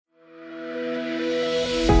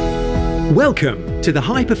Welcome to the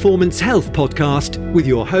High Performance Health Podcast with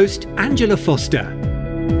your host, Angela Foster.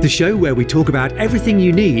 The show where we talk about everything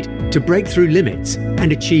you need to break through limits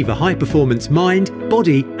and achieve a high performance mind,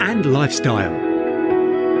 body, and lifestyle.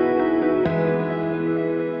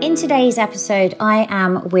 In today's episode, I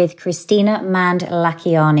am with Kristina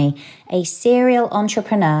Mand-Lakhiani, a serial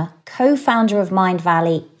entrepreneur, co-founder of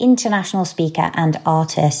Mindvalley, international speaker, and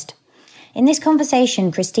artist. In this conversation,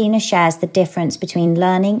 Kristina shares the difference between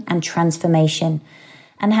learning and transformation,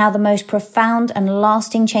 and how the most profound and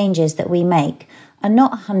lasting changes that we make are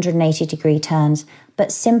not 180-degree turns,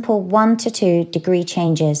 but simple 1 to 2 degree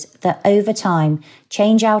changes that over time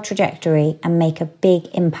change our trajectory and make a big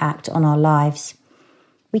impact on our lives.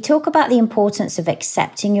 We talk about the importance of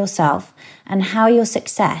accepting yourself and how your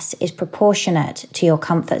success is proportionate to your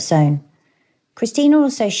comfort zone. Kristina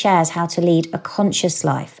also shares how to lead a conscious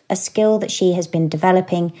life, a skill that she has been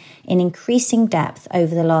developing in increasing depth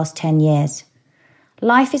over the last 10 years.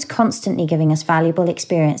 Life is constantly giving us valuable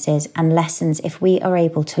experiences and lessons if we are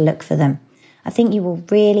able to look for them. I think you will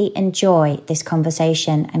really enjoy this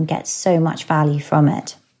conversation and get so much value from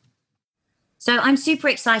it. So I'm super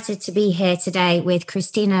excited to be here today with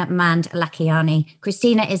Kristina Mand-Lakhiani.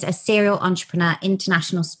 Kristina is a serial entrepreneur,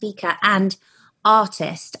 international speaker, and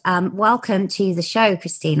artist. Welcome to the show,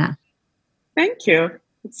 Kristina. Thank you.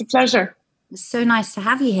 It's a pleasure. It's so nice to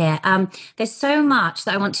have you here. There's so much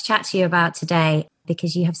that I want to chat to you about today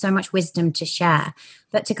because you have so much wisdom to share.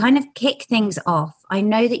 But to kind of kick things off, I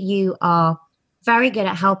know that you are very good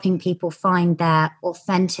at helping people find their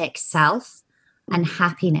authentic self and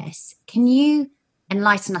happiness. Can you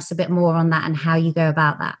enlighten us a bit more on that and how you go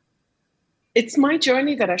about that? It's my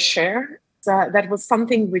journey that I share. That was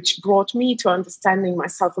something which brought me to understanding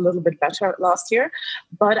myself a little bit better last year.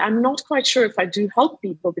 But I'm not quite sure if I do help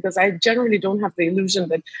people because I generally don't have the illusion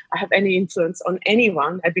that I have any influence on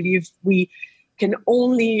anyone. I believe we can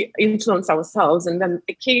only influence ourselves, and then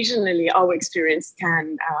occasionally our experience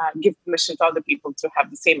can give permission to other people to have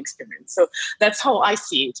the same experience. So that's how I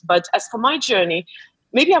see it. But as for my journey,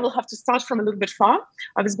 maybe I will have to start from a little bit far.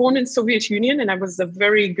 I was born in Soviet Union and I was a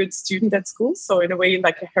very good student at school. So in a way,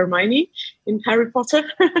 like a Hermione in Harry Potter.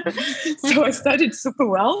 So I studied super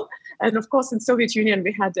well. And of course, in Soviet Union,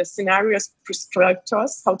 we had scenarios prescribed to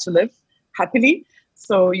us how to live happily.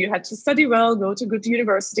 So you had to study well, go to a good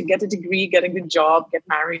university, get a degree, get a good job, get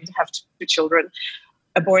married, have 2 children,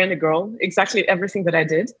 a boy and a girl, exactly everything that I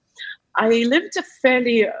did. I lived a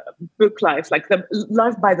fairly book life, like the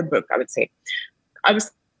life by the book, I would say. I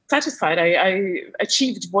was satisfied. I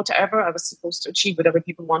achieved whatever I was supposed to achieve, whatever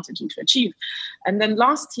people wanted me to achieve. And then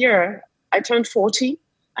last year, I turned 40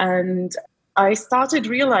 and I started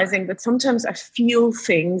realizing that sometimes I feel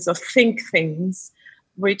things or think things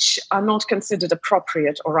which are not considered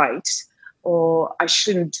appropriate or right, or I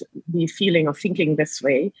shouldn't be feeling or thinking this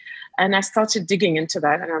way. And I started digging into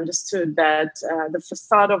that and understood that the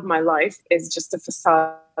facade of my life is just a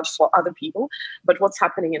facade for other people. But what's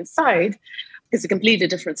happening inside is a completely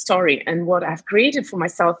different story. And what I've created for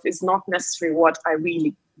myself is not necessarily what I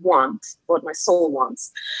really want, what my soul wants.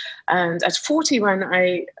 And at 40, when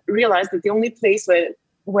I realized that the only place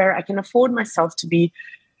where I can afford myself to be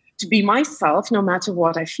myself, no matter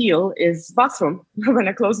what I feel, is bathroom. When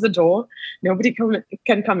I close the door, nobody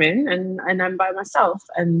can come in and I'm by myself.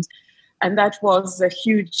 And that was a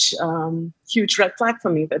huge red flag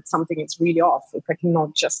for me that something is really off if I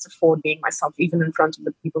cannot just afford being myself, even in front of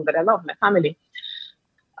the people that I love, my family.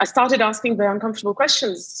 I started asking very uncomfortable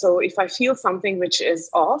questions. So if I feel something which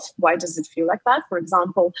is off, why does it feel like that? For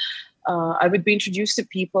example, I would be introduced to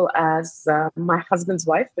people as my husband's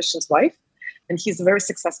wife, Christian's wife, and he's a very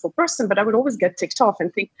successful person, but I would always get ticked off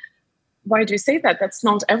and think, why do you say that? That's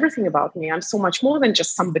not everything about me. I'm so much more than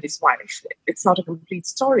just somebody's wife. It's not a complete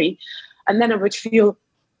story. And then I would feel,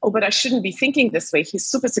 oh, but I shouldn't be thinking this way. He's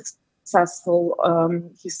super successful.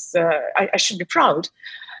 I should be proud.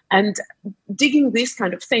 And digging these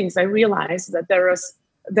kind of things, I realized that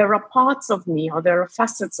there are parts of me, or there are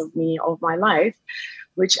facets of me, of my life,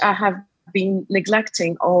 which I have been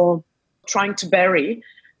neglecting or trying to bury,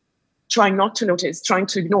 trying not to notice, trying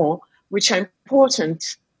to ignore, which are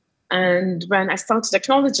important. And when I started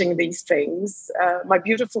acknowledging these things, my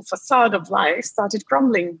beautiful facade of life started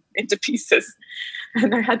crumbling into pieces.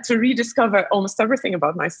 And I had to rediscover almost everything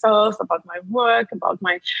about myself, about my work, about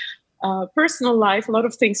my personal life. A lot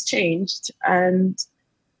of things changed. And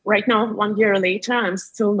right now, 1 year later, I'm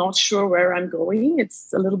still not sure where I'm going.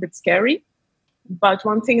 It's a little bit scary. But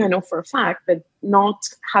one thing I know for a fact, that not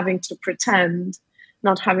having to pretend,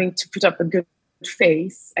 not having to put up a good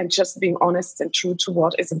face and just being honest and true to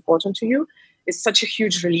what is important to you is such a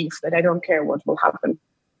huge relief that I don't care what will happen.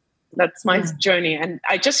 That's my journey. And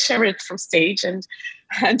I just share it from stage. And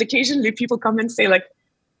occasionally people come and say like,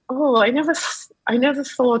 oh, I never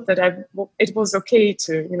thought that it was okay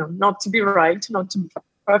to, not to be right, not to be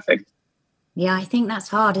perfect. Yeah, I think that's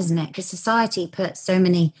hard, isn't it? Because society puts so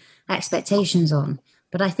many expectations on.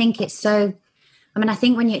 But I think I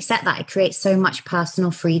think when you accept that, it creates so much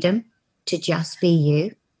personal freedom to just be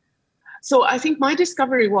you. So I think my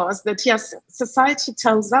discovery was that, yes, society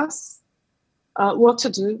tells us what to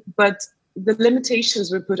do, but the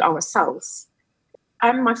limitations we put ourselves.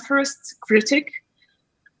 I'm my first critic,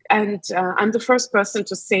 and I'm the first person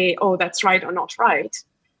to say, oh, that's right or not right.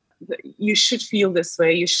 You should feel this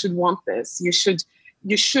way. You should want this. You should.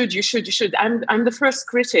 I'm the first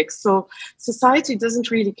critic. So society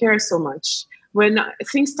doesn't really care so much. When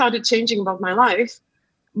things started changing about my life,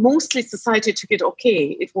 mostly society took it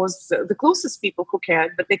okay. It was the closest people who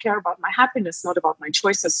cared, but they care about my happiness, not about my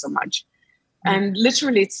choices so much. And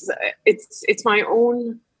literally, it's my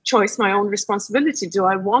own choice, my own responsibility. Do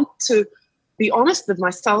I want to be honest with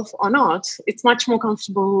myself or not? It's much more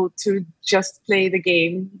comfortable to just play the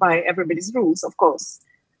game by everybody's rules, of course.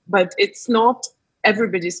 But it's not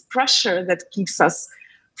everybody's pressure that keeps us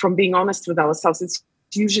from being honest with ourselves. It's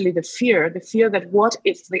usually the fear that what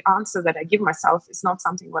if the answer that I give myself is not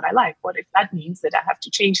something what I like? What if that means that I have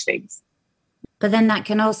to change things? But then that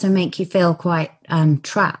can also make you feel quite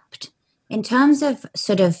trapped. In terms of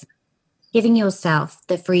sort of giving yourself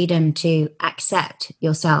the freedom to accept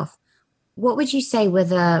yourself, what would you say were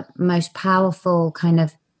the most powerful kind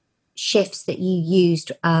of shifts that you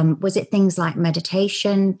used? Was it things like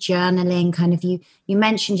meditation, journaling, kind of you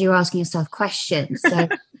mentioned you were asking yourself questions. So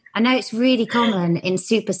I know it's really common in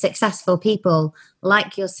super successful people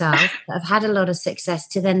like yourself that have had a lot of success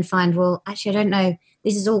to then find, well, actually, I don't know,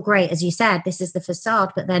 this is all great. As you said, this is the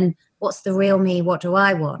facade, but then what's the real me? What do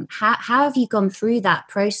I want? How have you gone through that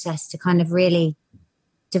process to kind of really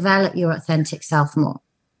develop your authentic self more?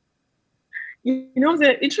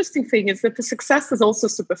 The interesting thing is that the success is also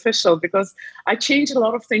superficial, because I change a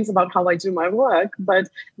lot of things about how I do my work, but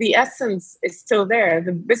the essence is still there.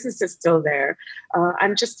 The business is still there.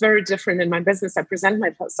 I'm just very different in my business. I present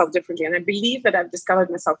myself differently, and I believe that I've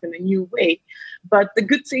discovered myself in a new way. But the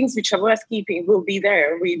good things which are worth keeping will be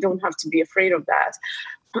there. We don't have to be afraid of that.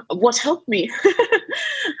 What helped me?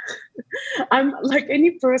 I'm like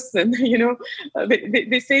any person,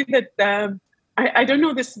 they say that... I don't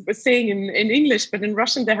know this saying in English, but in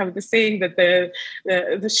Russian they have the saying that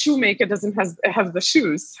the shoemaker doesn't have the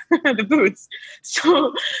shoes, the boots.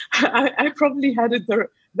 So I probably had it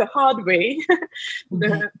the hard way,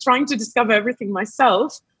 trying to discover everything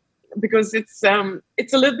myself, because it's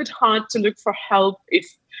a little bit hard to look for help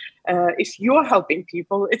if you're helping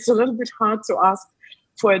people. It's a little bit hard to ask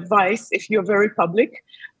for advice if you're very public,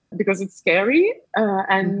 because it's scary.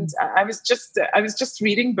 I was just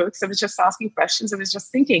reading books. I was just asking questions. I was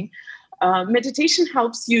just thinking. Meditation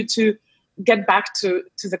helps you to get back to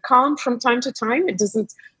the calm from time to time. It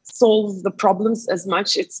doesn't solve the problems as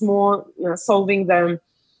much. It's more solving the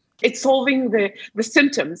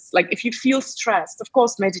symptoms. Like if you feel stressed, of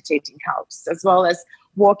course, meditating helps, as well as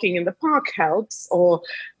walking in the park helps, or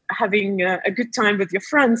having a good time with your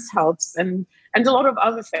friends helps, and a lot of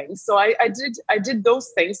other things. So I did those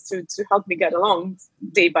things to help me get along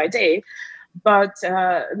day by day. But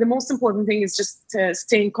the most important thing is just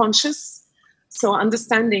staying conscious. So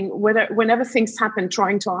understanding whenever things happen,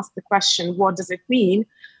 trying to ask the question, what does it mean?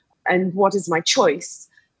 And what is my choice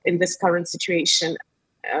in this current situation?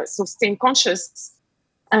 So staying conscious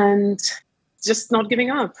and just not giving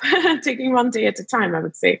up, taking one day at a time, I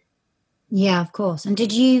would say. Yeah, of course. And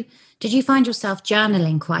did you find yourself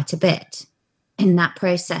journaling quite a bit in that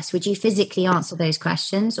process? Would you physically answer those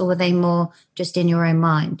questions, or were they more just in your own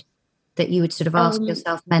mind that you would sort of ask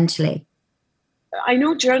yourself mentally? I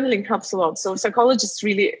know journaling helps a lot. So psychologists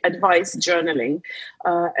really advise journaling.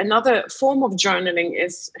 Another form of journaling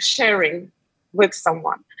is sharing with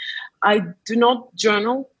someone. I do not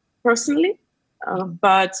journal personally,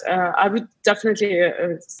 but I would definitely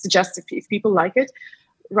suggest if people like it,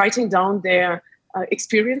 writing down their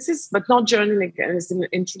experiences, but not journaling as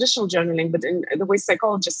in traditional journaling, but in the way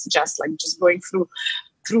psychologists suggest, like just going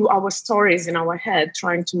through our stories in our head,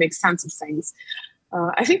 trying to make sense of things.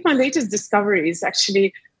 I think my latest discovery is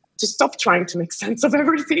actually to stop trying to make sense of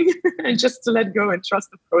everything and just to let go and trust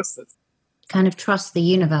the process. Kind of trust the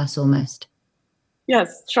universe almost.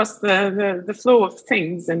 Yes, trust the flow of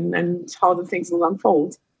things and how the things will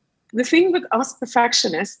unfold. The thing with us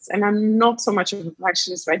perfectionists, and I'm not so much of a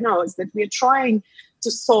perfectionist right now, is that we're trying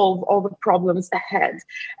to solve all the problems ahead.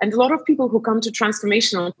 And a lot of people who come to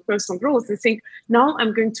transformational personal growth, they think, now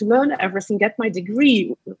I'm going to learn everything, get my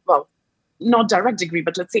degree, well, not direct degree,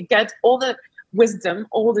 but let's say get all the wisdom,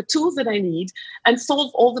 all the tools that I need, and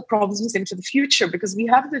solve all the problems into the future. Because we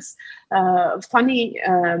have this funny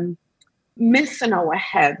myth in our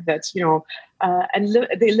head that,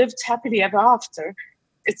 they lived happily ever after.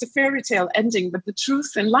 It's a fairy tale ending, but the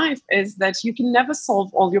truth in life is that you can never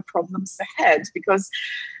solve all your problems ahead, because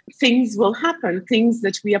things will happen, things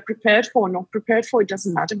that we are prepared for or not prepared for, it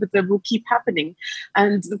doesn't matter, but they will keep happening.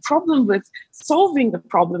 And the problem with solving the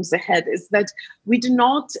problems ahead is that we do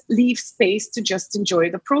not leave space to just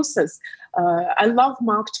enjoy the process. I love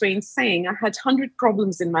Mark Twain's saying, I had 100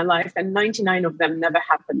 problems in my life and 99 of them never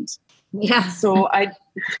happened. Yeah. So I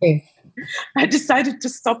decided to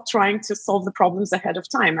stop trying to solve the problems ahead of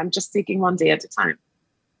time. I'm just taking one day at a time.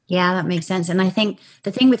 Yeah, that makes sense. And I think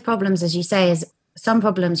the thing with problems, as you say, is some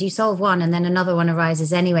problems you solve one and then another one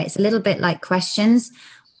arises anyway. It's a little bit like questions.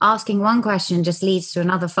 Asking one question just leads to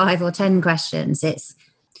another 5 or 10 questions.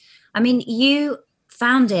 You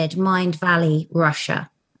founded Mind Valley Russia,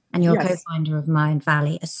 and you're co-founder of Mind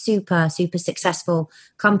Valley, a super, super successful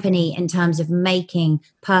company in terms of making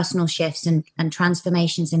personal shifts and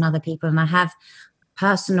transformations in other people. And I have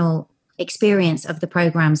personal experience of the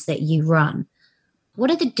programs that you run. What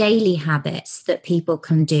are the daily habits that people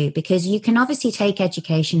can do? Because you can obviously take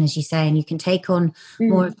education, as you say, and you can take on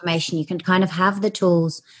more information. You can kind of have the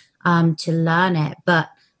tools to learn it. But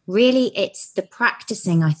really, it's the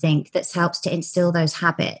practicing, I think, that helps to instill those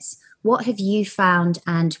habits. What have you found,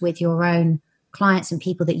 and with your own clients and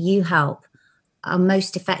people that you help, are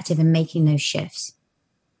most effective in making those shifts?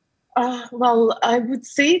 Well, I would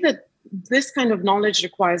say that this kind of knowledge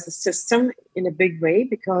requires a system in a big way,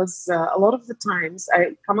 because a lot of the times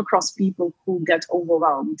I come across people who get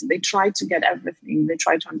overwhelmed. They try to get everything. They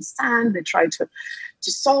try to understand. They try to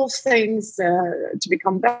solve things, to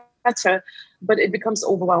become better, but it becomes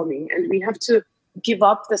overwhelming. And we have to give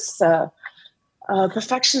up this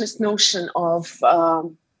perfectionist notion of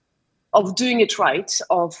doing it right,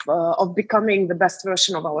 of becoming the best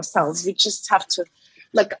version of ourselves. We just have to,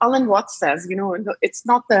 like Alan Watts says, it's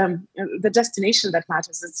not the destination that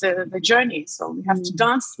matters, it's the journey. So we have to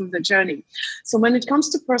dance through the journey. So when it comes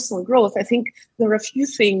to personal growth, I think there are a few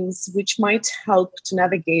things which might help to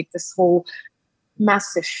navigate this whole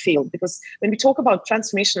massive field. Because when we talk about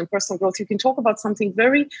transformation and personal growth, you can talk about something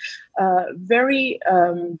very, very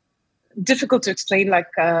difficult to explain,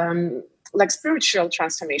 like spiritual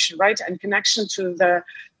transformation, right? And connection to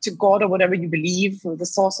God or whatever you believe, or the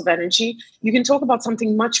source of energy. You can talk about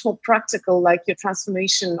something much more practical, like your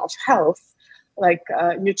transformation of health, like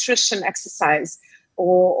nutrition, exercise,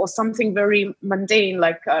 or something very mundane,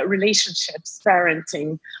 like relationships,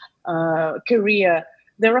 parenting, career.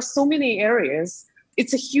 There are so many areas.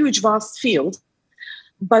 It's a huge, vast field.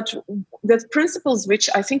 But the principles which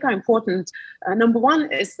I think are important, number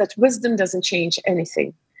one is that wisdom doesn't change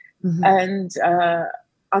anything. Mm-hmm. And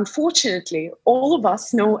unfortunately, all of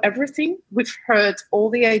us know everything. We've heard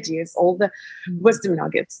all the ideas, all the wisdom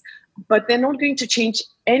nuggets, but they're not going to change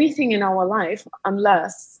anything in our life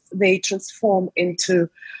unless they transform into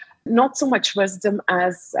not so much wisdom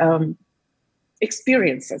as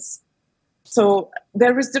experiences. So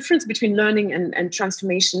there is difference between learning and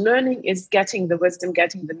transformation. Learning is getting the wisdom,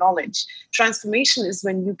 getting the knowledge. Transformation is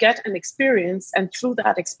when you get an experience, and through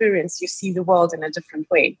that experience, you see the world in a different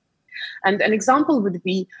way. And an example would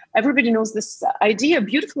be, everybody knows this idea,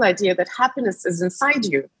 beautiful idea, that happiness is inside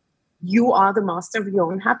you. You are the master of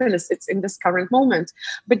your own happiness. It's in this current moment.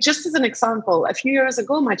 But just as an example, a few years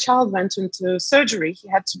ago, my child went into surgery. He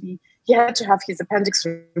had to have his appendix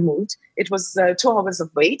removed. It was 2 hours of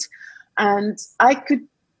wait. And I could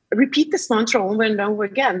repeat this mantra over and over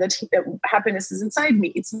again, that happiness is inside me.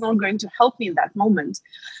 It's not going to help me in that moment.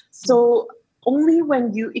 So only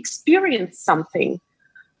when you experience something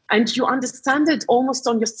and you understand it almost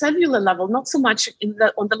on your cellular level, not so much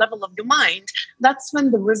on the level of your mind, that's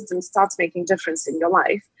when the wisdom starts making difference in your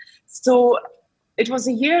life. So it was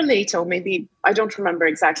a year later, maybe, I don't remember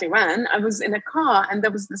exactly when, I was in a car and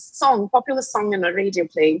there was this song, popular song in a radio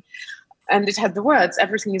playing, and it had the words,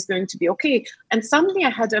 everything is going to be okay. And suddenly I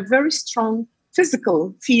had a very strong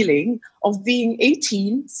physical feeling of being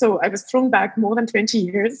 18. So I was thrown back more than 20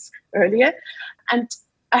 years earlier. And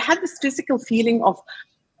I had this physical feeling of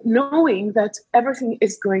knowing that everything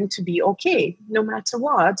is going to be okay, no matter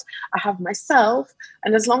what. I have myself.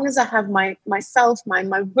 And as long as I have myself,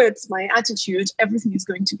 my wits, my attitude, everything is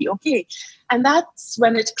going to be okay. And that's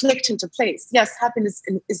when it clicked into place. Yes, happiness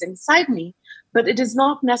is inside me, but it is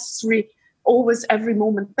not necessary always every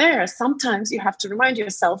moment there. Sometimes you have to remind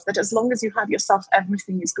yourself that as long as you have yourself,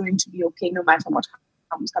 everything is going to be okay, no matter what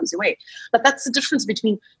comes your way. But that's the difference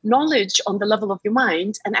between knowledge on the level of your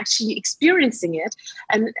mind and actually experiencing it,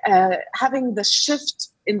 and having the shift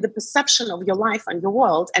in the perception of your life and your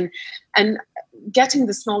world, and getting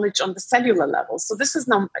this knowledge on the cellular level. So this is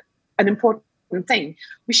now an important thing.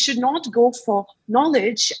 We should not go for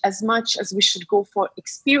knowledge as much as we should go for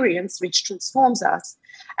experience, which transforms us.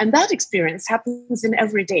 And that experience happens in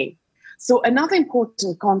every day. So another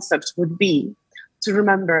important concept would be to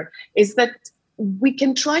remember is that we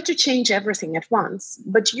can try to change everything at once,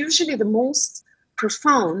 but usually the most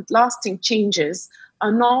profound, lasting changes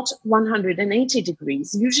are not 180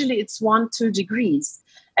 degrees. Usually it's 1-2 degrees.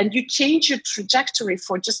 And you change your trajectory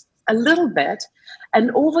for just a little bit, and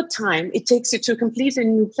over time, it takes you to a completely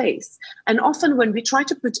new place. And often when we try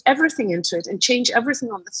to put everything into it and change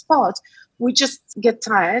everything on the spot, we just get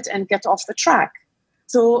tired and get off the track.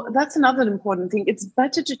 So that's another important thing. It's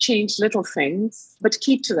better to change little things, but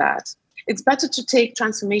keep to that. It's better to take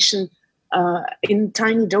transformation in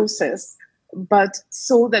tiny doses, but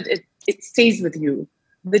so that it stays with you,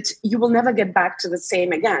 that you will never get back to the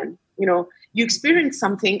same again. You know, you experience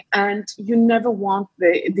something and you never want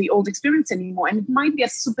the old experience anymore. And it might be a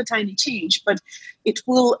super tiny change, but it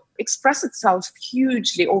will express itself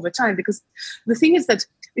hugely over time. Because the thing is that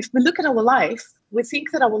if we look at our life, we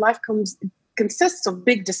think that our life consists of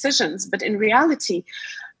big decisions, but in reality,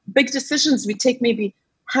 big decisions we take maybe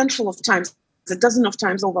handful of times, a dozen of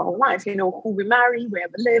times over our life. You know, who we marry, where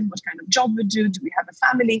we live, what kind of job we do we have a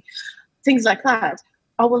family, things like that.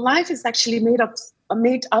 Our life is actually made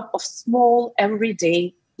up of small,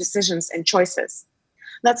 everyday decisions and choices.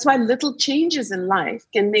 That's why little changes in life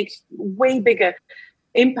can make way bigger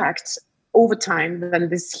impact over time than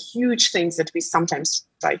these huge things that we sometimes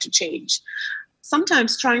try to change.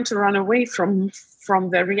 Sometimes trying to run away from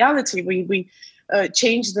the reality, we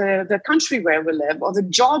change the country where we live or the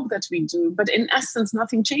job that we do, but in essence,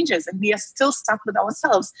 nothing changes and we are still stuck with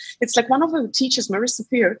ourselves. It's like one of our teachers, Marissa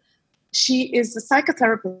Peer, she is a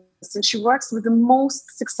psychotherapist and she works with the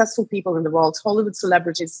most successful people in the world, Hollywood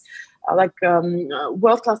celebrities,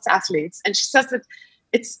 world-class athletes. And she says that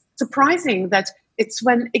it's surprising that it's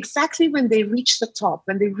exactly when they reach the top,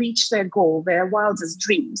 when they reach their goal, their wildest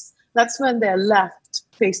dreams, that's when they're left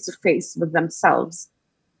face to face with themselves.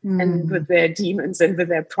 And with their demons and with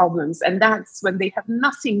their problems. And that's when they have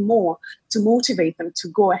nothing more to motivate them to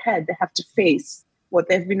go ahead. They have to face what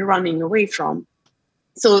they've been running away from.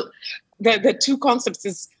 So the two concepts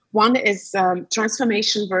is, one is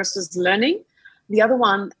transformation versus learning. The other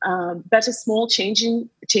one, better small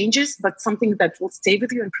changes, but something that will stay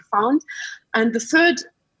with you and profound. And the third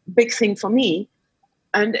big thing for me,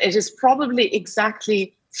 and it is probably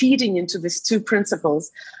exactly feeding into these two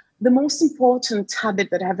principles, the most important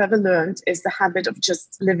habit that I've ever learned is the habit of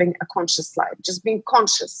just living a conscious life, just being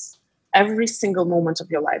conscious every single moment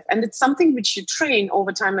of your life. And it's something which you train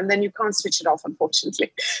over time and then you can't switch it off,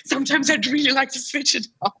 unfortunately. Sometimes I'd really like to switch it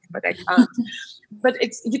off, but I can't. But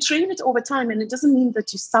you train it over time, and it doesn't mean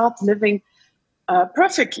that you start living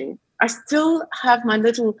perfectly. I still have my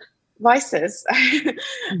little vices.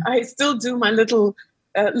 I still do my little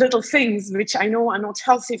things which I know are not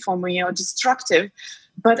healthy for me or destructive.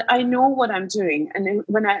 But I know what I'm doing. And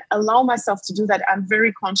when I allow myself to do that, I'm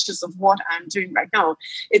very conscious of what I'm doing right now.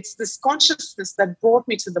 It's this consciousness that brought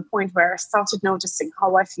me to the point where I started noticing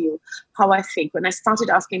how I feel, how I think. When I started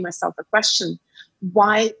asking myself the question,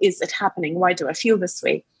 why is it happening? Why do I feel this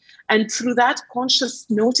way? And through that conscious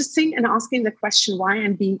noticing and asking the question why,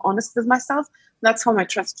 and being honest with myself, that's how my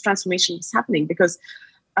transformation is happening. Because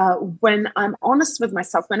when I'm honest with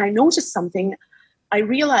myself, when I notice something, I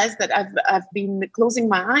realize that I've been closing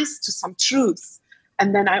my eyes to some truth.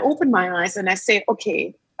 And then I open my eyes and I say,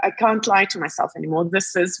 okay, I can't lie to myself anymore.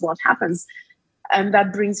 This is what happens. And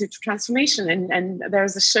that brings you to transformation. And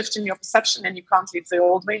there's a shift in your perception and you can't live the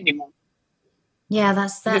old way anymore. Yeah,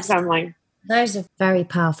 that's those are very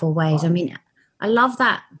powerful ways. Wow. I mean, I love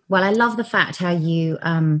that. Well, I love the fact how you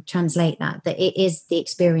translate that it is the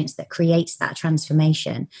experience that creates that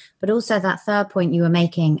transformation. But also that third point you were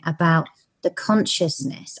making about the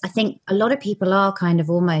consciousness. I think a lot of people are kind of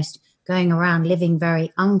almost going around living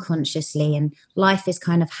very unconsciously, and life is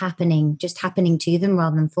kind of happening to them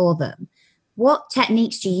rather than for them. What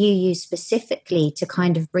techniques do you use specifically to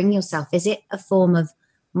kind of bring yourself? Is it a form of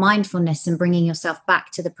mindfulness and bringing yourself back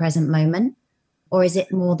to the present moment? Or is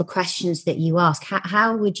it more the questions that you ask?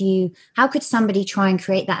 How could somebody try and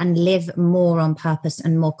create that and live more on purpose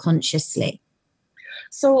and more consciously?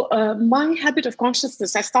 So my habit of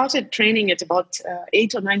consciousness, I started training it about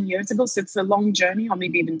 8 or 9 years ago. So it's a long journey, or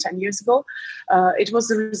maybe even 10 years ago. It was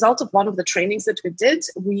the result of one of the trainings that we did.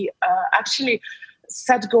 We actually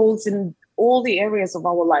set goals in all the areas of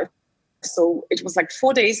our life. So it was like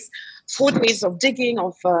 4 days of digging,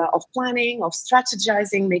 of planning, of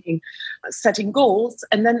strategizing, setting goals.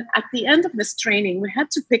 And then at the end of this training, we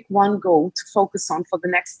had to pick one goal to focus on for the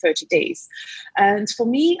next 30 days. And for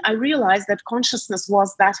me, I realized that consciousness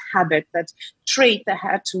was that habit, that trait that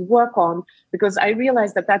I had to work on, because I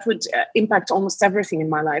realized that would impact almost everything in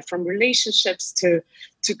my life, from relationships to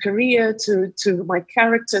career, to my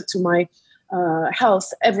character, to my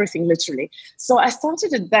health, everything literally. So I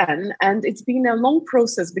started it then, and it's been a long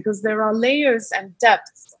process because there are layers and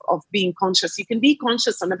depths of being conscious. You can be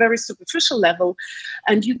conscious on a very superficial level,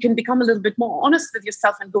 and you can become a little bit more honest with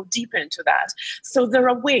yourself and go deeper into that. So there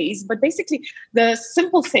are ways, but basically the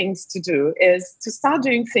simple things to do is to start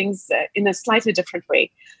doing things in a slightly different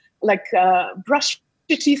way, like brush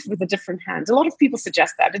your teeth with a different hand. A lot of people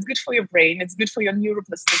suggest that. It's good for your brain. It's good for your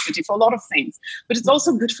neuroplasticity, for a lot of things. But it's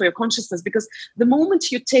also good for your consciousness, because the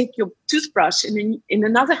moment you take your toothbrush in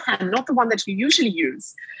another hand, not the one that you usually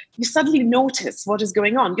use, you suddenly notice what is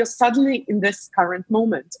going on. You're suddenly in this current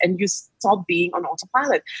moment, and you stop being on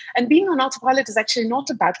autopilot. And being on autopilot is actually not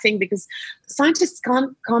a bad thing, because scientists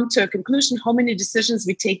can't come to a conclusion how many decisions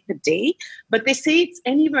we take per day, but they say it's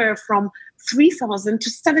anywhere from 3,000 to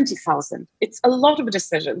 70,000. It's a lot of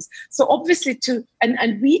decisions. So obviously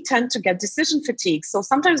and we tend to get decision fatigue. So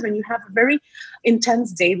sometimes when you have a very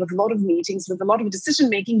intense day with a lot of meetings, with a lot of decision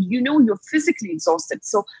making, you're physically exhausted.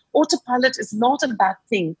 So autopilot is not a bad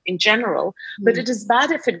thing in general, but it is bad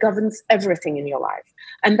if it governs everything in your life.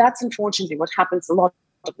 And that's unfortunately what happens a lot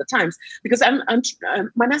of the times, because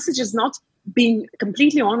my message is not being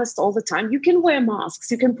completely honest all the time. You can wear masks,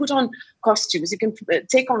 you can put on costumes, you can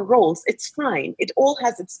take on roles. It's fine. It all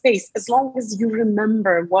has its space, as long as you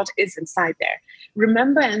remember what is inside there.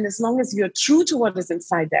 Remember, and as long as you're true to what is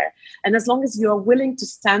inside there, and as long as you are willing to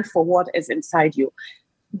stand for what is inside you.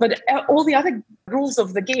 But all the other rules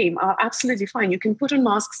of the game are absolutely fine. You can put on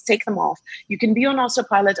masks, take them off. You can be on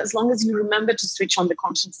autopilot, as long as you remember to switch on the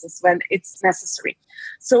consciousness when it's necessary.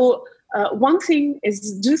 So one thing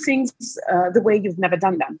is, do things the way you've never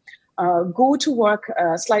done them. Go to work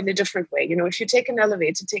a slightly different way. If you take an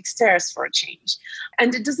elevator, take stairs for a change.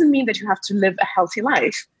 And it doesn't mean that you have to live a healthy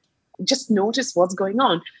life. Just notice what's going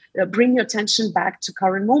on. Bring your attention back to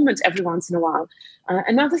current moments every once in a while.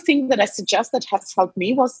 Another thing that I suggest that has helped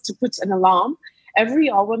me was to put an alarm.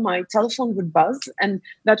 Every hour, my telephone would buzz, and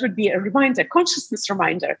that would be a reminder, consciousness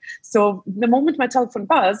reminder. So the moment my telephone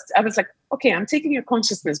buzzed, I was like, okay, I'm taking a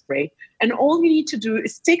consciousness break. And all you need to do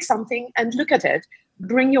is take something and look at it.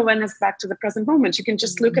 Bring your awareness back to the present moment. You can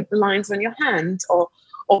just look at the lines on your hand, or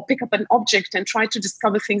pick up an object and try to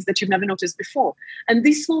discover things that you've never noticed before. And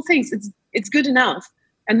these small things, it's good enough.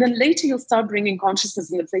 And then later you'll start bringing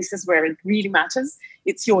consciousness in the places where it really matters.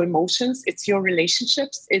 It's your emotions, it's your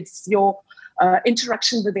relationships, it's your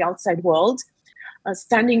interaction with the outside world,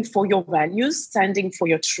 standing for your values, standing for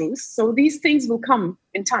your truth. So these things will come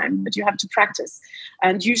in time, but you have to practice.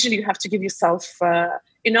 And usually you have to give yourself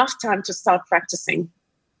enough time to start practicing.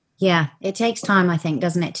 Yeah, it takes time, I think,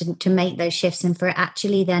 doesn't it, to make those shifts, and for it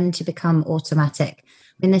actually then to become automatic.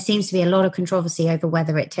 I mean, there seems to be a lot of controversy over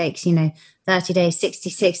whether it takes, 30 days,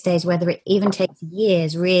 66 days, whether it even takes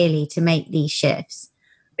years really to make these shifts.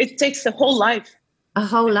 It takes a whole life. A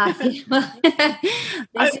whole life.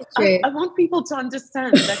 This is true. I want people to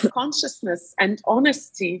understand that consciousness and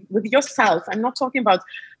honesty with yourself, I'm not talking about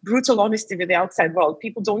brutal honesty with the outside world.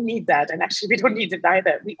 People don't need that. And actually, we don't need it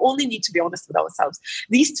either. We only need to be honest with ourselves.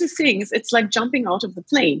 These two things, it's like jumping out of the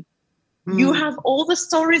plane. You have all the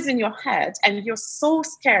stories in your head and you're so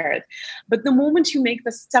scared. But the moment you make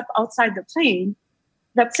the step outside the plane,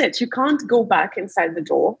 that's it. You can't go back inside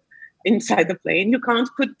the plane. You can't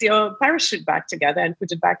put your parachute back together and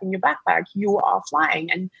put it back in your backpack. You are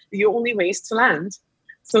flying, and the only way is to land.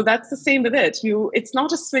 So that's the same with it. It's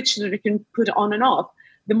not a switch that you can put on and off.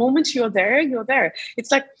 The moment you're there, you're there.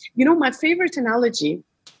 It's like, my favorite analogy,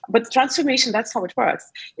 but transformation, that's how it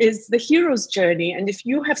works, is the hero's journey. And if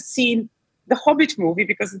you have seen the Hobbit movie,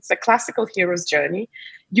 because it's a classical hero's journey,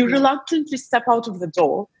 you reluctantly step out of the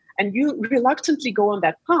door and you reluctantly go on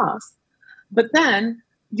that path. But then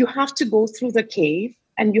you have to go through the cave,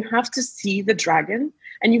 and you have to see the dragon,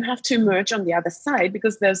 and you have to emerge on the other side,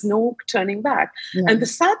 because there's no turning back. Yeah. And the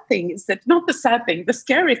scary thing is that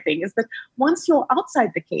once you're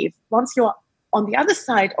outside the cave, once you're on the other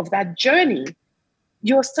side of that journey,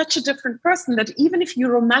 you're such a different person that even if you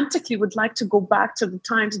romantically would like to go back to the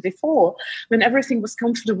times before when everything was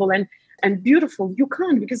comfortable and beautiful, you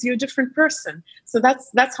can't, because you're a different person. So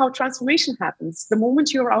that's how transformation happens. The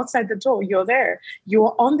moment you're outside the door, you're there.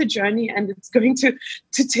 You're on the journey, and it's going to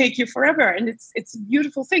take you forever. And it's a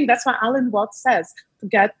beautiful thing. That's why Alan Watts says,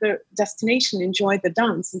 forget the destination, enjoy the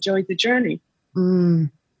dance, enjoy the journey.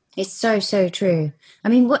 It's so, so true. I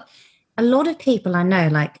mean, what a lot of people I know,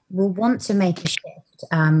 like, will want to make a shift,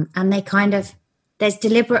 and they there's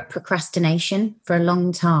deliberate procrastination for a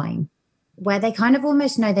long time, where they kind of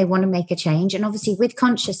almost know they want to make a change. And obviously with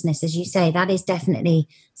consciousness, as you say, that is definitely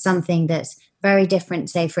something that's very different,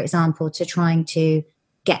 say, for example, to trying to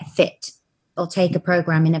get fit or take a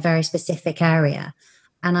program in a very specific area.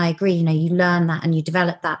 And I agree, you learn that and you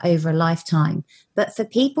develop that over a lifetime. But for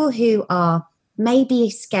people who are maybe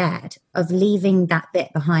scared of leaving that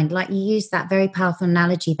bit behind, like you used that very powerful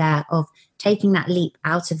analogy there of taking that leap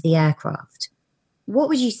out of the aircraft, what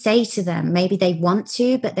would you say to them? Maybe they want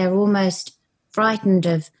to, but they're almost frightened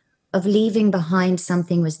of leaving behind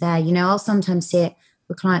something was there. I'll sometimes see it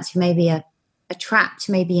with clients who maybe are trapped,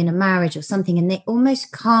 maybe in a marriage or something, and they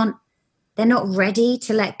almost can't, they're not ready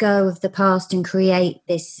to let go of the past and create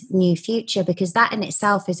this new future, because that in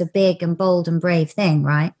itself is a big and bold and brave thing,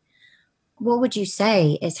 right? What would you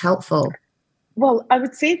say is helpful? Well, I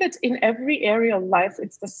would say that in every area of life,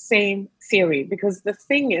 it's the same theory, because the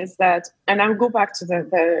thing is that, and I'll go back to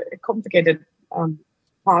the complicated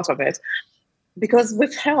part of it, because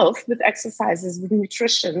with health, with exercises, with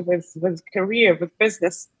nutrition, with career, with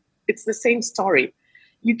business, it's the same story.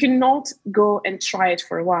 You cannot go and try it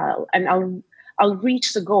for a while and I'll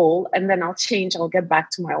reach the goal and then I'll change, I'll get back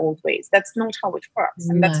to my old ways. That's not how it works.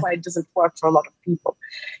 And that's why it doesn't work for a lot of people.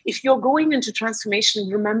 If you're going into transformation,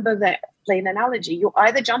 remember the plane analogy. You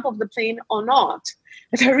either jump off the plane or not.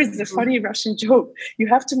 There is a funny Russian joke. You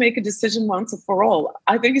have to make a decision once and for all.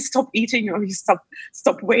 Either you stop eating or you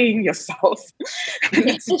stop weighing yourself. And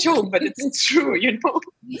it's a joke, but it's true,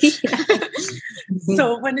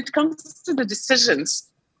 So when it comes to the decisions,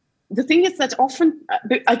 the thing is that often,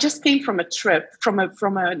 I just came from a trip, from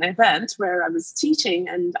an event where I was teaching.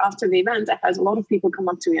 And after the event, I had a lot of people come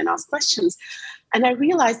up to me and ask questions. And I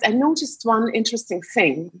noticed one interesting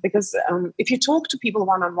thing, because if you talk to people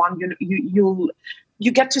one-on-one,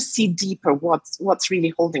 you get to see deeper what's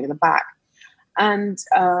really holding in the back. And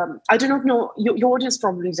I do not know, your audience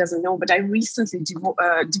probably doesn't know, but I recently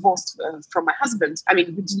divorced from my husband. I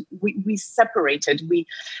mean, we separated. We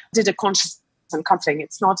did a conscious uncoupling.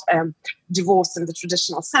 It's not divorce in the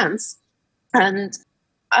traditional sense. And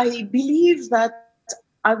I believe that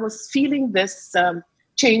I was feeling this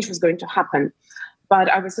change was going to happen. But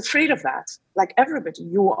I was afraid of that. Like everybody,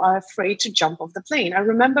 you are afraid to jump off the plane. I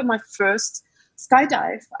remember my first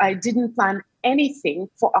skydive. I didn't plan anything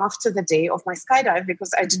for after the day of my skydive,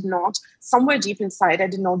 because somewhere deep inside, I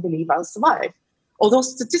did not believe I'll survive. Although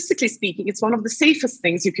statistically speaking, it's one of the safest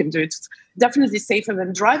things you can do. It's definitely safer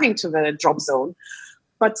than driving to the drop zone.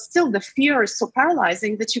 But still, the fear is so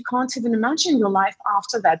paralyzing that you can't even imagine your life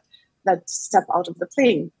after that step out of the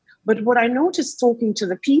plane. But what I noticed talking to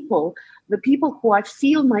the people who I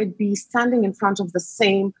feel might be standing in front of the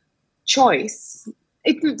same choice,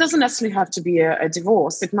 it doesn't necessarily have to be a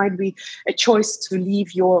divorce. It might be a choice to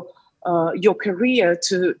leave your career,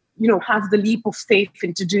 to have the leap of faith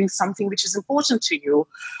into doing something which is important to you.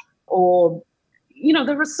 Or,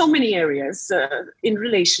 there are so many areas in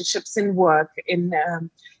relationships, in work, in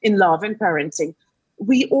love and parenting.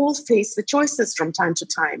 We all face the choices from time to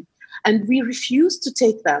time, and we refuse to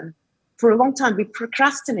take them. For a long time, we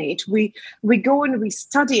procrastinate. We go and we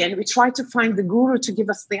study and we try to find the guru to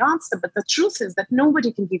give us the answer. But the truth is that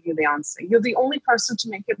nobody can give you the answer. You're the only person to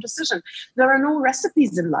make your decision. There are no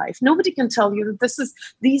recipes in life. Nobody can tell you that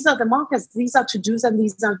these are the markers, these are to-dos, and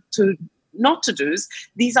these are not to-dos.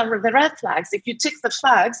 These are the red flags. If you tick the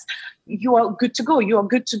flags, you are good to go. You are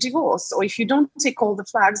good to divorce. Or if you don't tick all the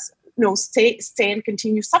flags, stay and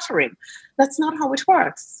continue suffering. That's not how it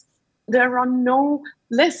works. There are no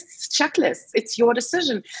lists, checklists. It's your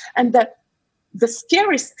decision. And the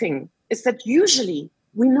scariest thing is that usually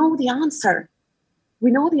we know the answer.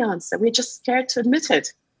 We know the answer. We're just scared to admit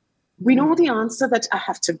it. We know the answer that I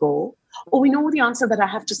have to go, or we know the answer that I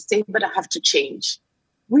have to stay, but I have to change.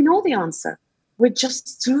 We know the answer. We're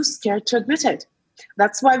just too scared to admit it.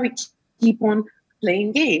 That's why we keep on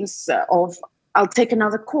playing games of, I'll take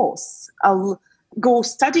another course. I'll go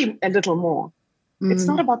study a little more. It's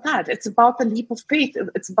not about that. It's about the leap of faith.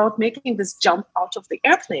 It's about making this jump out of the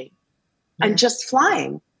airplane and just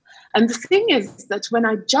flying. And the thing is that when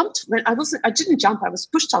I didn't jump, I was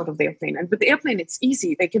pushed out of the airplane. And with the airplane, it's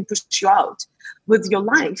easy. They can push you out. With your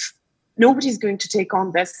life, nobody's going to take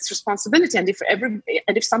on this responsibility. And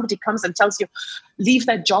if somebody comes and tells you, leave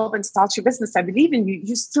that job and start your business, I believe in you,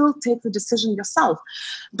 you still take the decision yourself.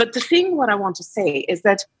 But the thing, what I want to say is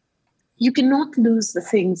that you cannot lose the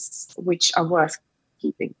things which are worth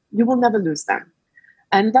keeping. You will never lose them.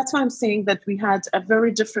 And that's why I'm saying that we had a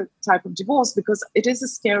very different type of divorce, because it is a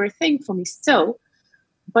scary thing for me still.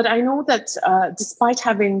 But I know that despite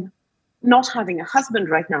not having a husband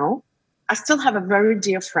right now, I still have a very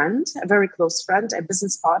dear friend, a very close friend, a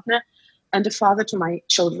business partner, and a father to my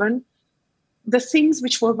children. The things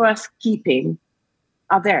which were worth keeping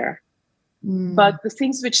are there. But the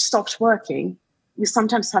things which stopped working, you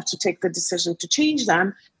sometimes have to take the decision to change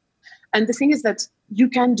them. And the thing is that you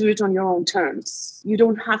can do it on your own terms. You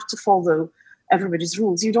don't have to follow everybody's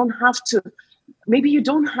rules. You don't have to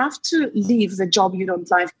leave the job you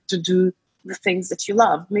don't like to do the things that you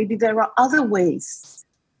love. Maybe there are other ways,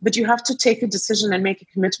 but you have to take a decision and make a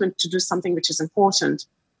commitment to do something which is important.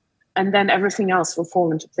 And then everything else will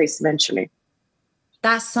fall into place eventually.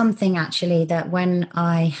 That's something actually that when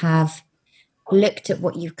I have looked at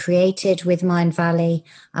what you've created with Mind Valley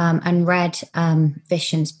and read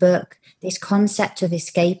Vishen's book, this concept of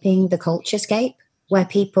escaping the culturescape, where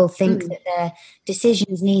people think that their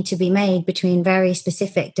decisions need to be made between very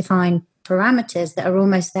specific defined parameters that are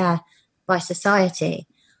almost there by society.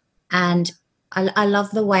 And I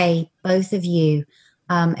love the way both of you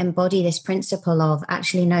embody this principle of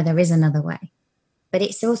actually, no, there is another way. But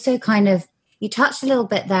it's also kind of, you touched a little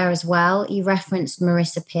bit there as well. You referenced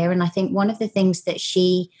Marissa Peer. And I think one of the things that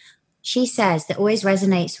she says that always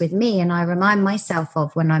resonates with me, and I remind myself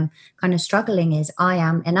of when I'm kind of struggling, is I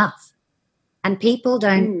am enough. And people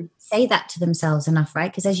don't say that to themselves enough,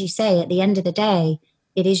 right? Because as you say, at the end of the day,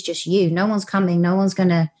 it is just you. No one's coming. No one's going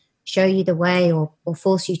to show you the way or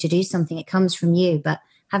force you to do something. It comes from you. But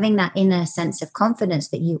having that inner sense of confidence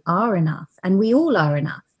that you are enough, and we all are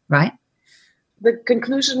enough, right? The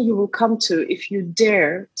conclusion you will come to if you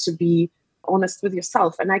dare to be honest with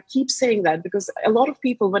yourself. And I keep saying that because a lot of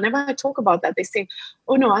people, whenever I talk about that, they say,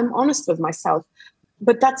 oh no, I'm honest with myself.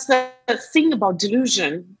 But that's the thing about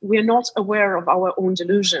delusion. We're not aware of our own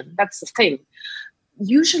delusion. That's the thing.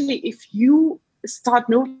 Usually, if you start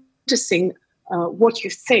noticing what you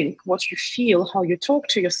think, what you feel, how you talk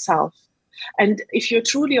to yourself, and if you're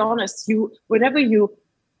truly honest, whenever you,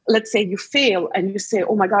 let's say you fail and you say,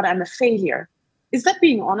 oh my God, I'm a failure. Is that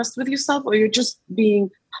being honest with yourself, or you're just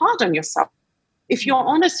being hard on yourself? If you're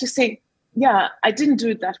honest, you say, yeah, I didn't do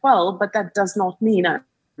it that well, but that does not mean I'm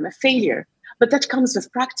a failure. But that comes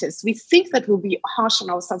with practice. We think that we'll be harsh on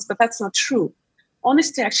ourselves, but that's not true.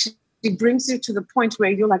 Honesty actually brings you to the point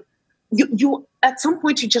where you're like, you at some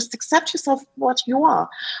point, you just accept yourself what you are.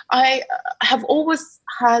 I have always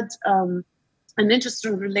had an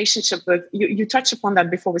interesting relationship with, you touched upon that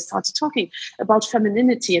before we started talking, about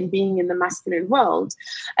femininity and being in the masculine world.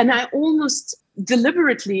 And I almost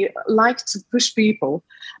deliberately like to push people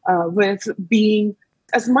with being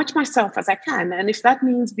as much myself as I can. And if that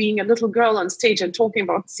means being a little girl on stage and talking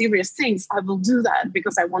about serious things, I will do that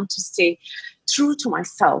because I want to stay true to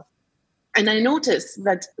myself. And I notice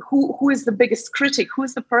that who is the biggest critic? Who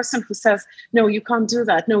is the person who says, no, you can't do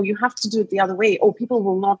that. No, you have to do it the other way. Oh, people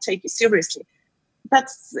will not take you seriously.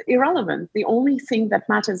 That's irrelevant. The only thing that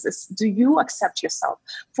matters is, do you accept yourself?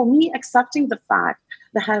 For me, accepting the fact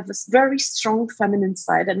that I have this very strong feminine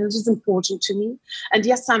side, and it is important to me. And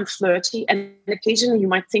yes, I'm flirty, and occasionally you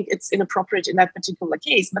might think it's inappropriate in that particular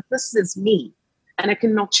case, but this is me, and I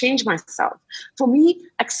cannot change myself. For me,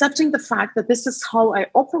 accepting the fact that this is how I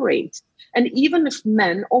operate, and even if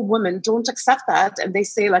men or women don't accept that, and they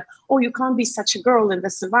say like, oh, you can't be such a girl in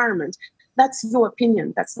this environment, that's your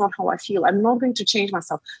opinion. That's not how I feel. I'm not going to change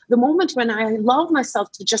myself. The moment when I allow myself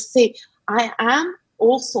to just say, I am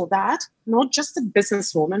also that, not just a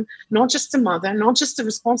businesswoman, not just a mother, not just a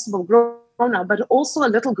responsible grown-up, but also a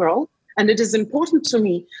little girl, and it is important to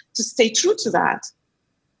me to stay true to that,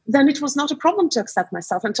 then it was not a problem to accept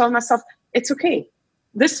myself and tell myself, it's okay.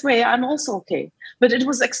 This way, I'm also okay. But it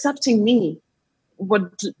was accepting me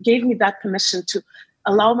what gave me that permission to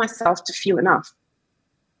allow myself to feel enough.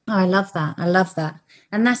 Oh, I love that. I love that.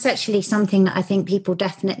 And that's actually something that I think people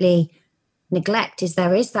definitely neglect, is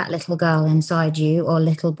there is that little girl inside you or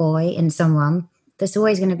little boy in someone that's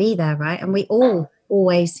always going to be there, right? And we all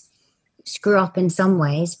always screw up in some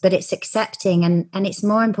ways, but it's accepting and it's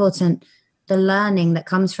more important, the learning that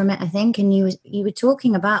comes from it, I think. And you were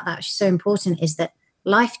talking about that, which is so important, is that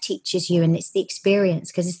life teaches you, and it's the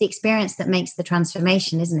experience, because it's the experience that makes the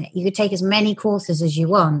transformation, isn't it? You could take as many courses as you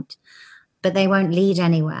want, but they won't lead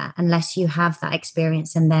anywhere unless you have that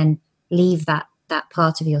experience and then leave that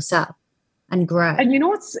part of yourself and grow. And you know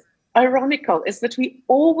what's ironical is that we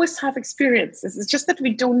always have experiences. It's just that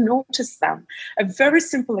we don't notice them. A very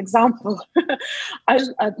simple example.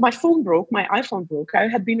 My phone broke, my iPhone broke. I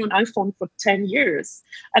had been on iPhone for 10 years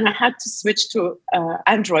and I had to switch to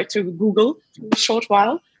Android, to Google for a short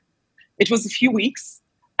while. It was a few weeks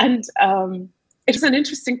and it was an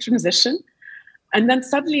interesting transition. And then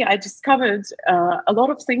suddenly I discovered a lot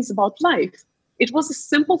of things about life. It was a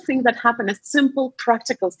simple thing that happened, a simple,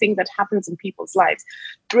 practical thing that happens in people's lives.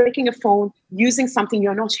 Breaking a phone, using something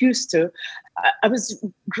you're not used to. I was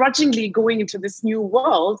grudgingly going into this new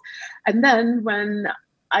world. And then when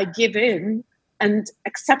I gave in and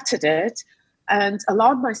accepted it and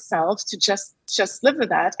allowed myself to just live with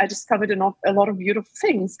that, I discovered a lot of beautiful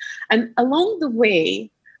things. And along the way,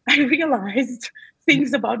 I realized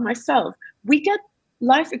things about myself. We get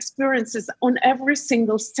life experiences on every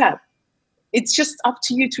single step. It's just up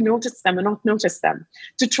to you to notice them and not notice them,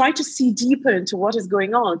 to try to see deeper into what is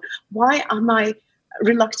going on. Why am I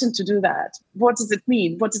reluctant to do that? What does it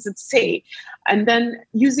mean? What does it say? And then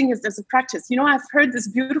using it as a practice. You know, I've heard this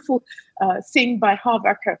beautiful thing by Harv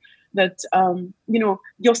Eker that,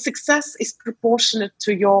 your success is proportionate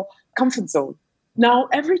to your comfort zone. Now,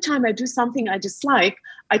 every time I do something I dislike,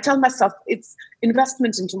 I tell myself it's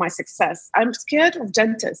investment into my success. I'm scared of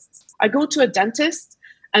dentists. I go to a dentist,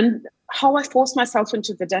 and how I force myself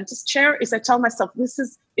into the dentist chair is I tell myself this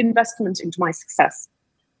is investment into my success.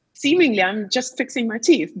 Seemingly, I'm just fixing my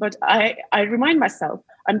teeth, but I remind myself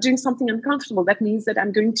I'm doing something uncomfortable. That means that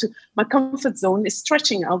my comfort zone is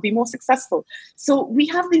stretching. I'll be more successful. So we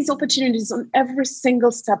have these opportunities on every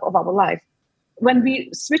single step of our life. When we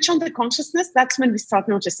switch on the consciousness, that's when we start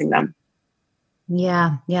noticing them.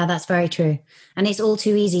 Yeah, that's very true. And it's all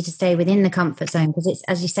too easy to stay within the comfort zone because it's,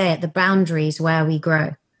 as you say, at the boundaries where we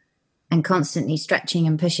grow and constantly stretching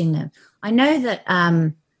and pushing them. I know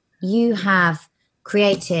that you have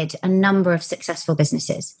created a number of successful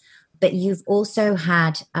businesses, but you've also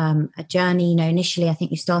had a journey. Initially, I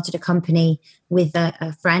think you started a company with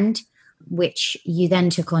a friend, which you then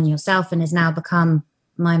took on yourself and has now become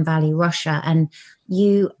Mindvalley Russia. And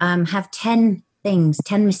you have 10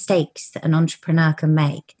 mistakes that an entrepreneur can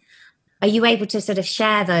make. Are you able to sort of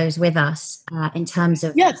share those with us in terms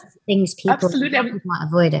of things people might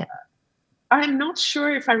avoid it? I'm not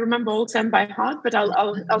sure if I remember all 10 by heart, but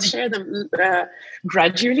I'll share them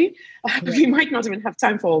gradually. We might not even have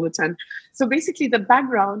time for all the 10. So basically the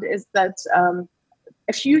background is that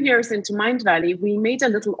a few years into Mindvalley, we made a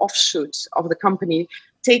little offshoot of the company,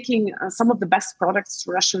 taking some of the best products to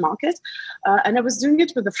the Russian market. And I was doing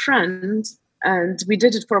it with a friend, and we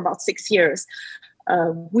did it for about 6 years.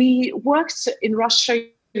 We worked in Russia,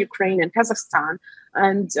 Ukraine, and Kazakhstan.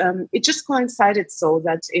 And it just coincided so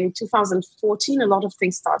that in 2014, a lot of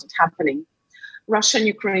things started happening. Russia and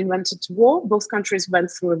Ukraine went into war. Both countries went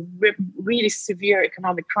through a really severe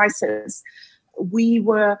economic crisis. We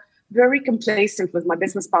were very complacent with my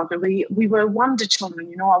business partner. We were wonder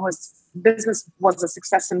children. Our business was a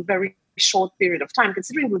success in a very short period of time.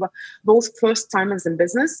 Considering we were both first timers in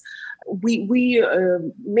business, we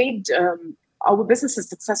made our business a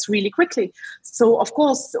success really quickly. So, of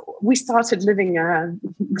course, we started living a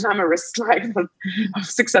glamorous life of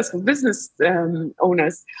successful business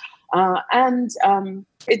owners. And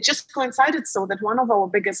it just coincided so that one of our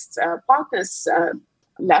biggest partners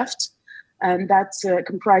left, and that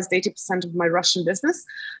comprised 80% of my Russian business.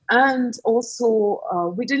 And also,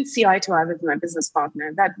 we didn't see eye to eye with my business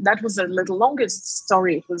partner. That was a little longer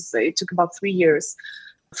story. It took about 3 years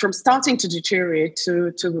from starting to deteriorate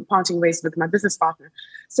to parting ways with my business partner.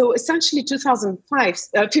 So essentially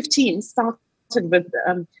 2015 started with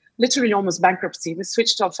literally almost bankruptcy. We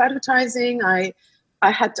switched off advertising. I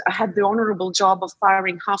had the honorable job of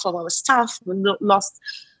firing half of our staff. We lost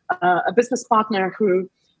a business partner who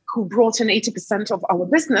brought in 80% of our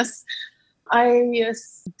business. I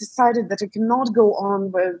decided that I cannot go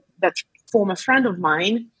on with that former friend of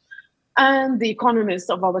mine. And the economies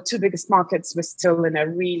of our two biggest markets were still in a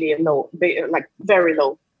really low, very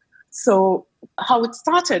low. So how it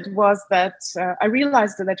started was that I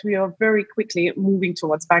realized that we are very quickly moving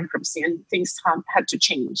towards bankruptcy and things had to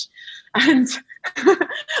change. And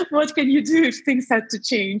what can you do if things had to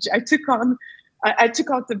change? I took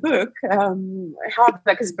out the book, Harv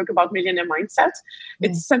Eker's book about millionaire mindset.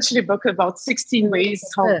 It's essentially a book about 16 ways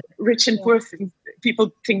how rich and poor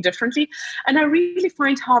people think differently. And I really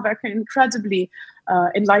find Harv Eker incredibly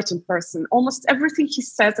enlightened person. Almost everything he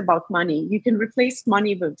says about money, you can replace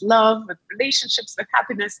money with love, with relationships, with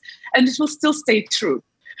happiness, and it will still stay true.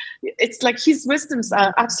 It's like his wisdoms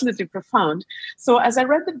are absolutely profound. So as I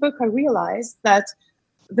read the book, I realized that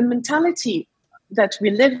the mentality that we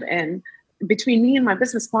live in between me and my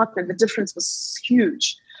business partner, the difference was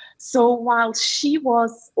huge. So while she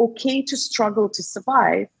was okay to struggle to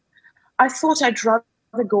survive, I thought I'd rather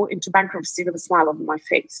go into bankruptcy with a smile on my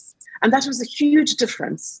face. And that was a huge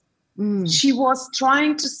difference. She was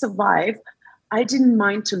trying to survive. I didn't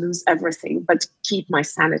mind to lose everything, but keep my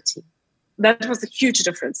sanity. That was a huge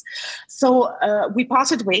difference. So we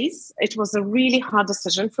parted ways. It was a really hard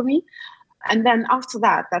decision for me. And then after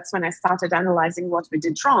that, that's when I started analyzing what we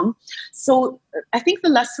did wrong. So I think the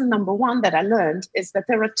lesson number one that I learned is that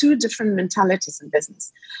there are two different mentalities in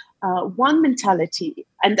business. One mentality,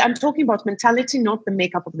 and I'm talking about mentality, not the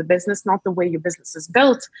makeup of the business, not the way your business is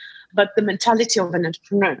built, but the mentality of an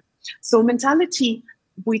entrepreneur. So mentality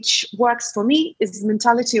which works for me is the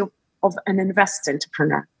mentality of an investor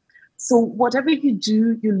entrepreneur. So whatever you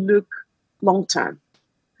do, you look long-term.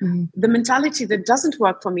 The mentality that doesn't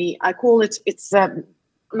work for me, I call it, it's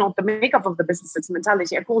not the makeup of the business, it's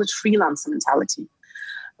mentality. I call it freelancer mentality,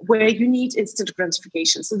 where you need instant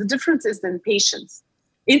gratification. So the difference is then patience.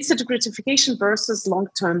 Instant gratification versus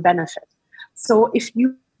long-term benefit. So if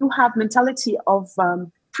you have mentality of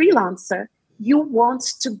freelancer, you want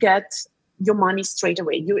to get your money straight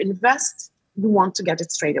away. You invest, you want to get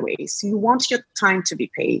it straight away. So you want your time to be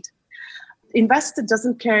paid. Investor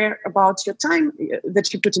doesn't care about your time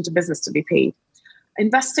that you put into business to be paid.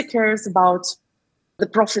 Investor cares about the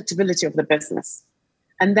profitability of the business.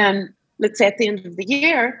 And then, let's say at the end of the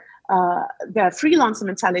year, the freelancer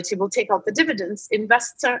mentality will take out the dividends.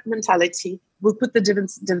 Investor mentality will put the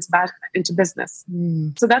dividends back into business.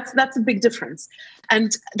 So that's a big difference.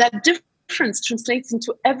 And that difference translates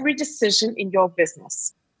into every decision in your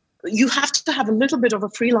business. You have to have a little bit of a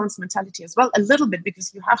freelance mentality as well, a little bit,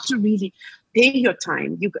 because you have to really pay your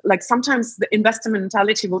time. Like sometimes the investor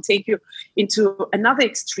mentality will take you into another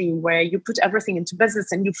extreme where you put everything into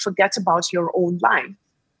business and you forget about your own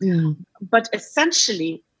life. But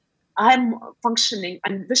essentially, I'm functioning,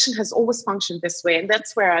 and Vision has always functioned this way, and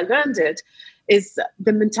that's where I learned it, is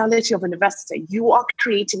the mentality of an investor. You are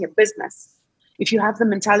creating a business. If you have the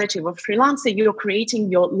mentality of a freelancer, you're creating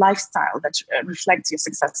your lifestyle that reflects your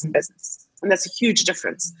success in business. And that's a huge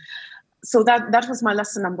difference. So that was my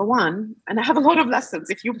lesson number one. And I have a lot of lessons.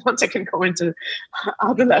 If you want, I can go into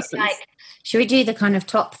other lessons. Should we do the kind of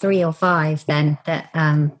top 3 or 5 then? That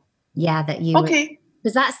you... Okay.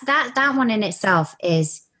 Because that one in itself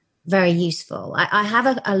is very useful. I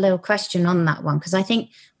have a little question on that one, because I think,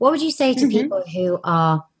 what would you say to people who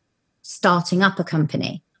are starting up a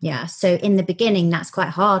company? Yeah. So in the beginning, that's quite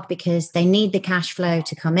hard because they need the cash flow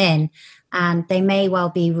to come in and they may well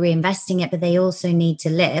be reinvesting it, but they also need to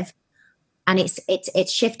live. And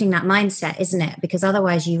it's shifting that mindset, isn't it? Because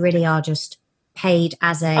otherwise you really are just paid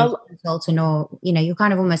as a consultant, or, you're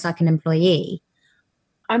kind of almost like an employee.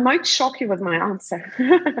 I might shock you with my answer.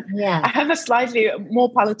 Yeah. I have a slightly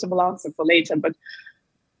more palatable answer for later, but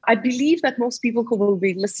I believe that most people who will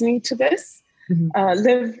be listening to this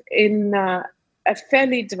live in a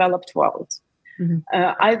fairly developed world,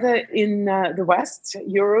 either in the West,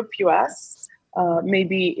 Europe, US,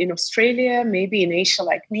 maybe in Australia, maybe in Asia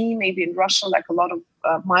like me, maybe in Russia like a lot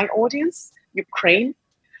of my audience, Ukraine.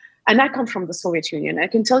 And I come from the Soviet Union. I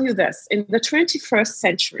can tell you this, in the 21st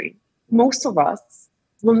century, most of us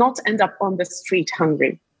will not end up on the street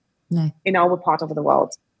hungry in our part of the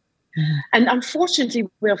world. And unfortunately,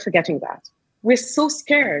 we're forgetting that. We're so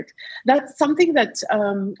scared. That's something that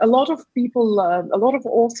a lot of people, a lot of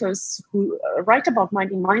authors who write about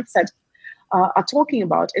money mindset are talking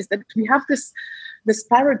about, is that we have this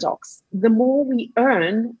paradox. The more we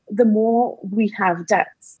earn, the more we have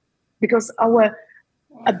debts, because our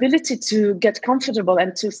ability to get comfortable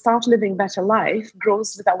and to start living better life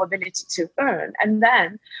grows with our ability to earn. And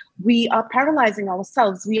then we are paralyzing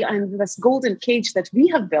ourselves. We are in this golden cage that we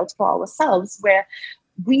have built for ourselves, where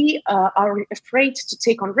we are afraid to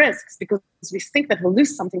take on risks because we think that we'll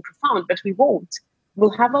lose something profound, but we won't.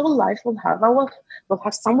 We'll have our life, we'll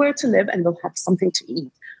have somewhere to live, and we'll have something to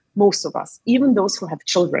eat. Most of us, even those who have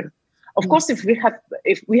children. Of course, if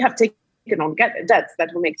we have taken on debts,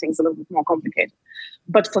 that will make things a little bit more complicated.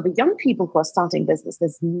 But for the young people who are starting business,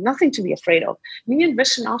 there's nothing to be afraid of. Me and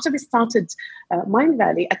Vision, after we started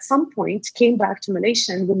Mindvalley, at some point came back to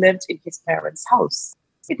Malaysia and we lived in his parents' house.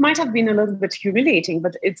 It might have been a little bit humiliating,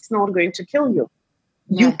 but it's not going to kill you.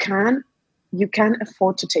 Yeah. You can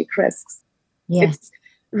afford to take risks. Yes.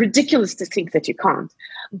 ridiculous to think that you can't.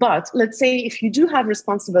 But let's say if you do have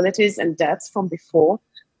responsibilities and debts from before,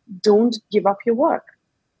 don't give up your work.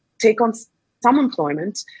 Take on some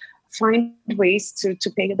employment, find ways to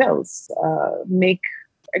pay your bills, make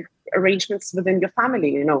arrangements within your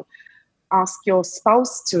family, ask your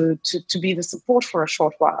spouse to be the support for a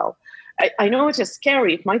short while. I know it is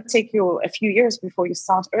scary. It might take you a few years before you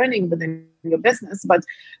start earning within your business,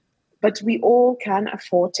 but we all can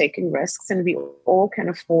afford taking risks, and we all can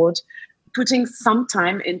afford putting some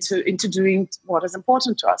time into doing what is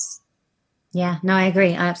important to us. Yeah, no, I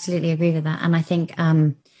agree. I absolutely agree with that. And I think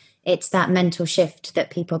it's that mental shift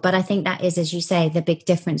that but I think that is, as you say, the big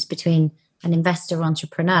difference between an investor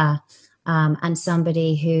entrepreneur and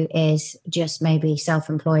somebody who is just maybe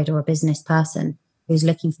self-employed or a business person who's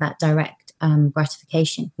looking for that direct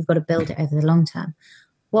gratification. You've got to build it over the long term.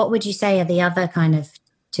 What would you say are the other kind of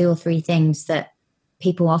 2 or 3 things that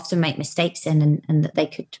people often make mistakes in and that they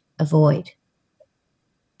could avoid?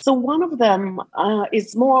 So one of them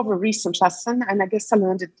is more of a recent lesson, and I guess I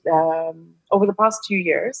learned it over the past few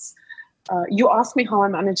years. You asked me how I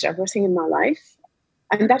manage everything in my life,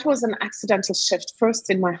 and that was an accidental shift first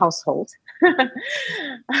in my household.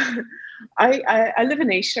 I live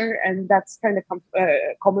in Asia, and that's kind of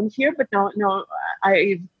common here, but no,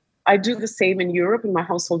 I do the same in Europe, in my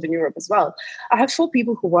household in Europe as well. I have 4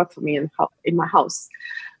 people who work for me in my house.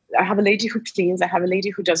 I have a lady who cleans. I have a lady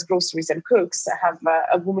who does groceries and cooks. I have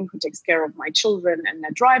a woman who takes care of my children and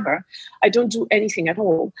a driver. I don't do anything at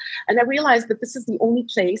all. And I realized that this is the only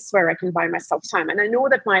place where I can buy myself time. And I know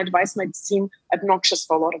that my advice might seem obnoxious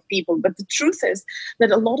for a lot of people, but the truth is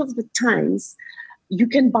that a lot of the times you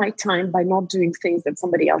can buy time by not doing things that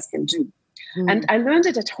somebody else can do. And I learned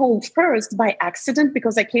it at home first by accident,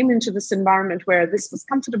 because I came into this environment where this was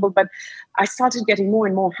comfortable, but I started getting more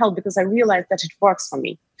and more help because I realized that it works for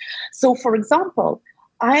me. So, for example,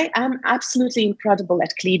 I am absolutely incredible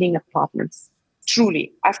at cleaning apartments.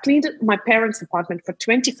 Truly. I've cleaned my parents' apartment for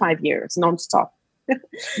 25 years, nonstop.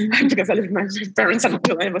 Because I lived with my parents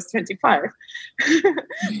until I was 25.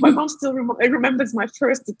 My mom still remembers my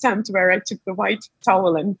first attempt where I took the white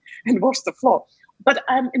towel and washed the floor. But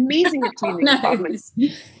I'm amazing at cleaning apartments.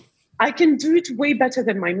 I can do it way better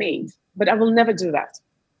than my maid, but I will never do that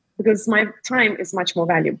because my time is much more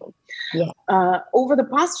valuable. Yeah. Over the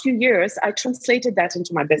past few years, I translated that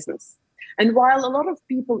into my business. And while a lot of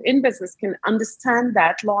people in business can understand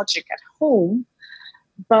that logic at home,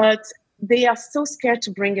 but they are so scared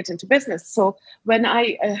to bring it into business. So when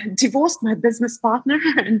I divorced my business partner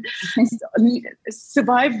and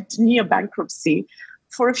survived near bankruptcy,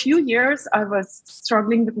 for a few years, I was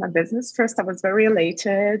struggling with my business. First, I was very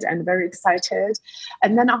elated and very excited.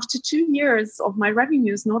 And then after 2 years of my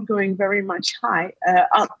revenues not going very much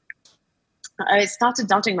up, I started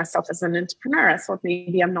doubting myself as an entrepreneur. I thought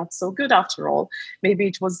maybe I'm not so good after all. Maybe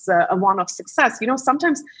it was a one-off success.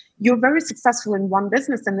 Sometimes you're very successful in one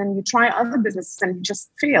business and then you try other businesses and you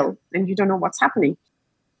just fail and you don't know what's happening.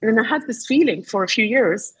 And I had this feeling for a few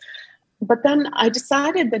years. But then I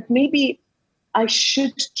decided that maybe I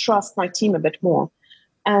should trust my team a bit more.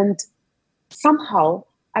 And somehow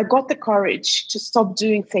I got the courage to stop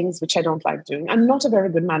doing things which I don't like doing. I'm not a very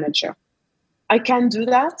good manager. I can do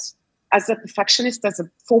that as a perfectionist, as a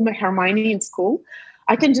former Hermione in school.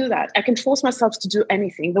 I can do that. I can force myself to do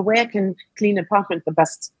anything. The way I can clean an apartment the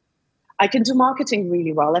best. I can do marketing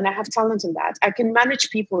really well, and I have talent in that. I can manage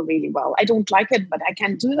people really well. I don't like it, but I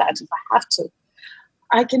can do that if I have to.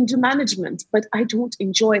 I can do management, but I don't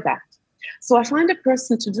enjoy that. So I find a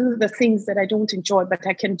person to do the things that I don't enjoy, but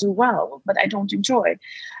I can do well, but I don't enjoy.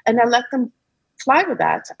 And I let them fly with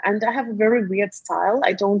that. And I have a very weird style.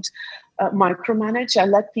 I don't micromanage. I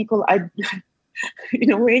let people,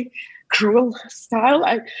 in a way, cruel style.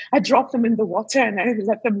 I drop them in the water and I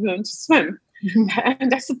let them learn to swim. Mm-hmm.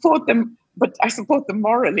 And I support them, but I support them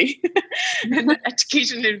morally. And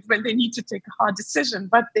occasionally when they need to take a hard decision,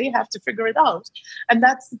 but they have to figure it out. And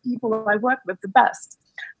that's the people I work with the best.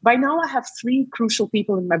 By now, I have 3 crucial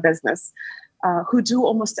people in my business who do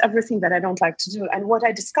almost everything that I don't like to do. And what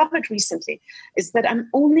I discovered recently is that I'm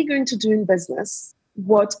only going to do in business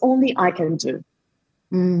what only I can do.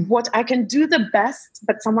 What I can do the best,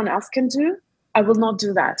 but someone else can do, I will not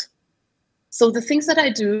do that. So the things that I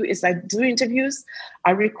do is I do interviews,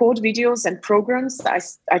 I record videos and programs,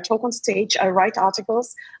 I talk on stage, I write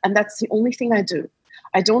articles, and that's the only thing I do.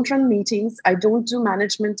 I don't run meetings. I don't do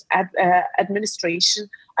management, administration.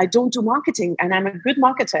 I don't do marketing, and I'm a good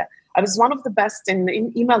marketer. I was one of the best in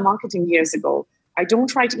email marketing years ago. I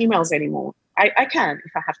don't write emails anymore. I can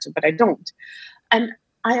if I have to, but I don't. And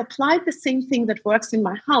I applied the same thing that works in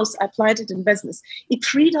my house. I applied it in business. It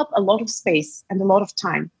freed up a lot of space and a lot of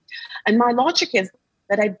time. And my logic is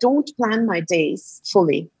that I don't plan my days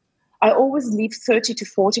fully. I always leave 30 to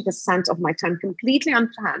 40% of my time completely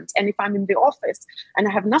unplanned. And if I'm in the office and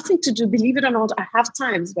I have nothing to do, believe it or not, I have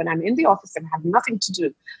times when I'm in the office and have nothing to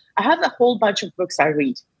do. I have a whole bunch of books I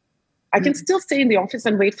read. I can still stay in the office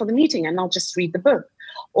and wait for the meeting, and I'll just read the book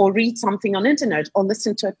or read something on internet or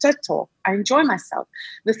listen to a TED Talk. I enjoy myself.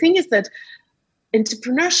 The thing is that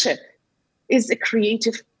entrepreneurship is a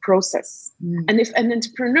creative process. And if an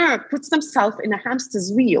entrepreneur puts themselves in a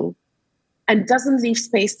hamster's wheel and doesn't leave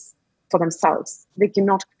space for themselves, they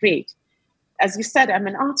cannot create. As you said, I'm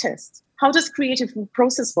an artist. How does creative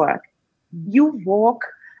process work? You walk,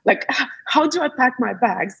 like, how do I pack my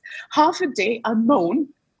bags? Half a day I moan.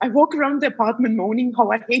 I walk around the apartment moaning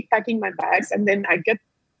how I hate packing my bags, and then I get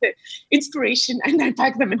the inspiration and I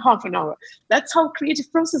pack them in half an hour. That's how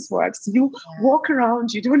creative process works. You walk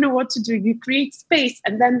around, you don't know what to do, you create space,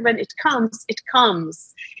 and then when it comes.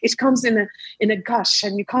 It comes in a gush,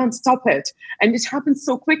 and you can't stop it. And it happens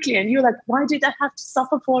so quickly, and you're like, why did I have to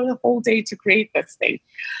suffer for the whole day to create this thing?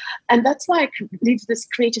 And that's why I leave this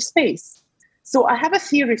creative space. So I have a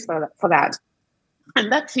theory for that. And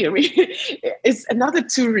that theory is another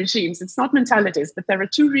two regimes. It's not mentalities, but there are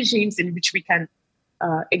two regimes in which we can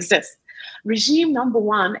exist. Regime number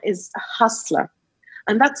one is a hustler.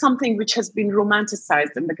 And that's something which has been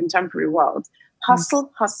romanticized in the contemporary world.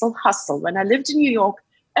 Hustle, hustle, hustle. When I lived in New York,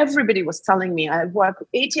 everybody was telling me I work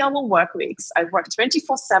 80-hour work weeks. I work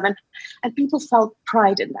 24/7. And people felt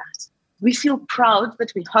pride in that. We feel proud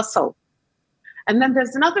that we hustle. And then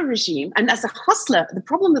there's another regime. And as a hustler, the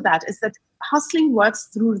problem with that is that hustling works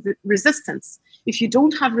through the resistance. If you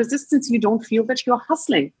don't have resistance, you don't feel that you're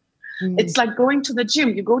hustling. It's like going to the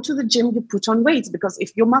gym. You go to the gym, you put on weight, because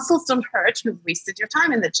if your muscles don't hurt, you've wasted your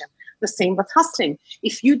time in the gym. The same with hustling.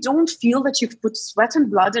 If you don't feel that you've put sweat and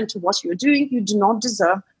blood into what you're doing, you do not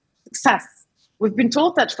deserve success. We've been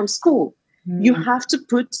taught that from school. You have to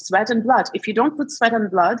put sweat and blood. If you don't put sweat and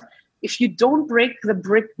blood, if you don't break the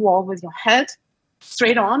brick wall with your head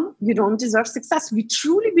straight on, you don't deserve success. We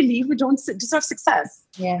truly believe we don't deserve success.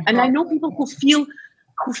 Yeah. And I know people who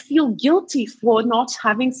feel guilty for not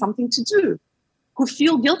having something to do, who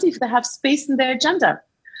feel guilty if they have space in their agenda.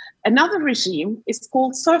 Another regime is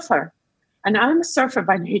called surfer. And I'm a surfer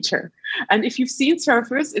by nature. And if you've seen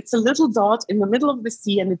surfers, it's a little dot in the middle of the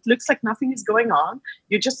sea and it looks like nothing is going on.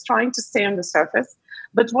 You're just trying to stay on the surface.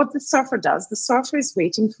 But what the surfer does, the surfer is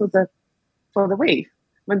waiting for the wave.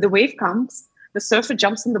 When the wave comes, the surfer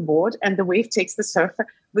jumps on the board and the wave takes the surfer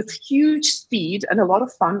with huge speed and a lot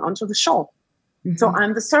of fun onto the shore. So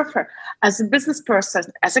I'm the surfer. As a business person,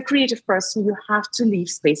 as a creative person, you have to leave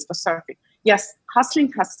space for surfing. Yes,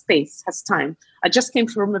 hustling has space, has time. I just came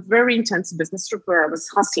from a very intense business trip where I was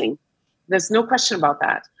hustling. There's no question about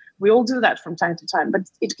that. We all do that from time to time, but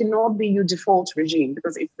it cannot be your default regime,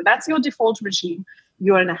 because if that's your default regime,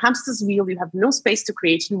 you're in a hamster's wheel, you have no space to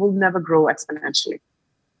create, you will never grow exponentially.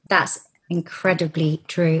 That's incredibly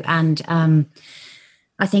true. And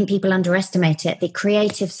I think people underestimate it. The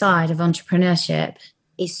creative side of entrepreneurship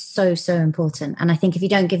is so, so important. And I think if you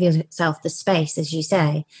don't give yourself the space, as you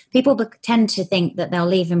say, people tend to think that they'll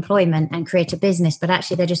leave employment and create a business, but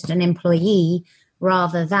actually they're just an employee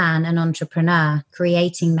rather than an entrepreneur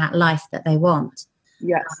creating that life that they want.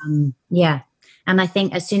 Yes. Yeah. And I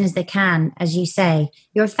think as soon as they can, as you say,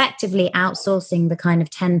 you're effectively outsourcing the kind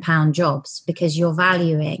of £10 jobs because you're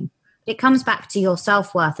valuing. It comes back to your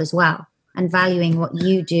self-worth as well and valuing what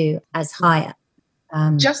you do as higher.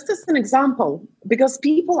 Just as an example, because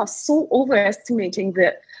people are so overestimating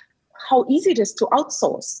how easy it is to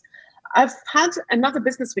outsource. I've had another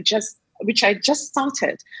business which I just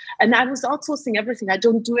started, and I was outsourcing everything. I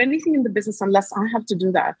don't do anything in the business unless I have to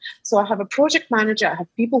do that. So I have a project manager. I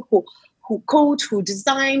have people who code, who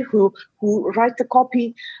design, who write the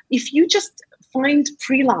copy. If you just find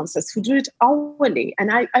freelancers who do it hourly, and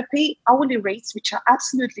I pay hourly rates which are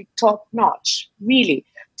absolutely top notch, really,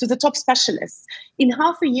 to the top specialists. In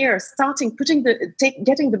half a year, getting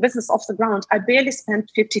the business off the ground, I barely spent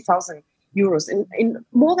 50,000 euros. In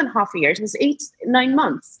more than half a year, it was 8-9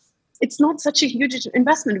 months. It's not such a huge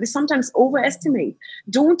investment. We sometimes overestimate.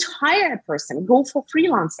 Don't hire a person. Go for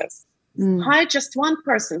freelancers. Hire just one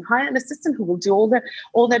person. Hire an assistant who will do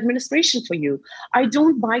all the administration for you. I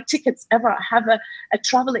don't buy tickets ever. I have a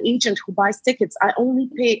travel agent who buys tickets. I only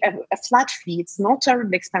pay a flat fee. It's not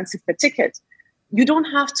terribly expensive per ticket. You don't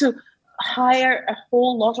have to hire a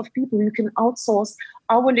whole lot of people. You can outsource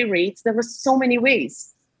hourly rates. There are so many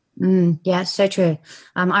ways. Yeah, so true.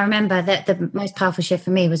 I remember that the most powerful shift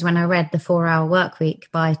for me was when I read The 4-Hour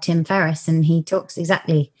Workweek by Tim Ferriss, and he talks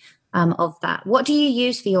exactly of that. What do you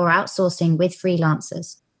use for your outsourcing with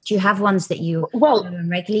freelancers? Do you have ones that you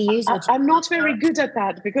regularly use? I'm not very good at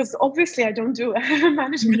that because obviously I don't do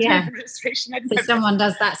management and administration. So someone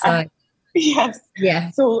does that side. Yes. Yeah.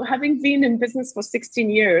 So having been in business for 16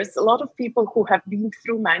 years, a lot of people who have been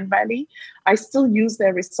through Mindvalley, I still use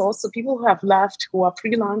their resource. So people who have left, who are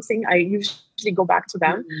freelancing, I usually go back to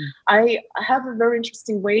them. Mm-hmm. I have a very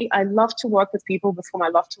interesting way. I love to work with people with whom I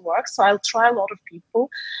love to work. So I'll try a lot of people.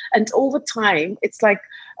 And over time, it's like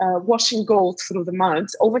washing gold through the mud.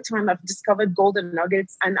 Over time, I've discovered golden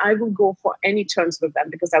nuggets, and I will go for any terms with them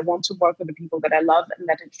because I want to work with the people that I love and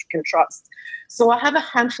that I can trust. So I have a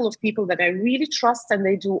handful of people that I really trust, and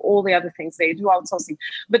they do all the other things. They do outsourcing.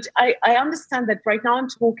 But I understand that right now I'm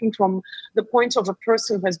talking from the point of a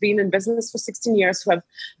person who has been in business for 16 years, who have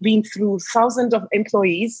been through thousands of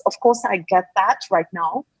employees. Of course, I get that right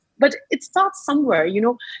now. But it starts somewhere,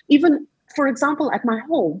 even, for example, at my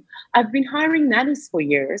home, I've been hiring nannies for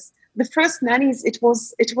years. The first nannies, it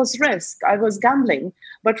was risk. I was gambling.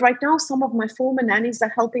 But right now, some of my former nannies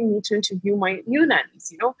are helping me to interview my new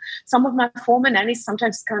nannies. Some of my former nannies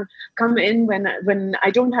sometimes can come in when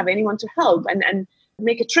I don't have anyone to help and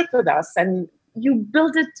make a trip with us. And you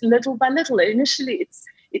build it little by little. Initially,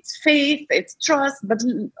 it's faith, it's trust, but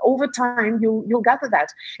over time, you'll gather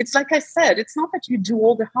that. It's like I said, it's not that you do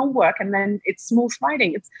all the homework and then it's smooth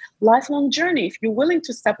riding. It's a lifelong journey. If you're willing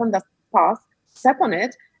to step on that path, step on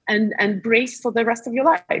it and brace for the rest of your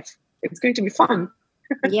life. It's going to be fun.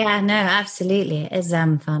 Yeah, no, absolutely. It is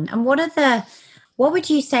fun. And what would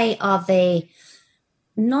you say are the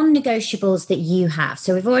non-negotiables that you have?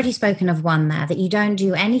 So we've already spoken of one there, that you don't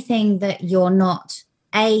do anything that you're not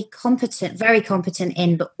very competent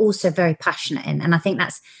in, but also very passionate in. And I think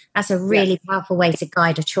that's a really powerful way to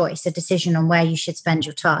guide a choice, a decision on where you should spend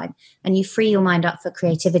your time, and you free your mind up for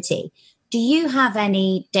creativity. Do you have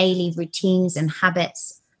any daily routines and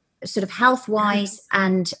habits, sort of health-wise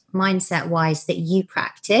and mindset-wise, that you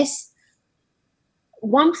practice?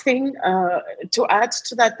 One thing to add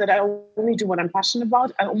to that I only do what I'm passionate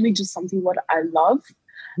about. I only do something what I love.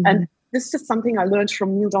 Mm-hmm. And this is something I learned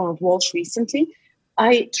from Neil Donald Walsh recently.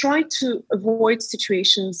 I try to avoid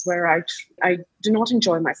situations where I do not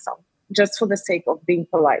enjoy myself just for the sake of being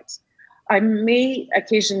polite. I may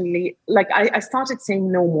occasionally, I started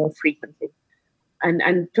saying no more frequently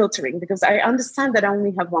and filtering, because I understand that I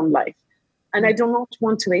only have one life. And I do not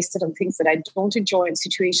want to waste it on things that I don't enjoy, in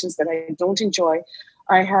situations that I don't enjoy.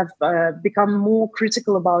 I have become more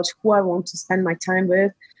critical about who I want to spend my time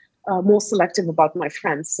with, more selective about my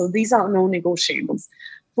friends. So these are no negotiables.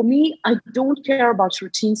 For me, I don't care about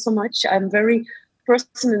routine so much. I'm very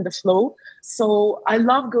person in the flow. So I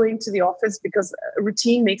love going to the office because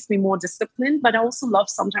routine makes me more disciplined, but I also love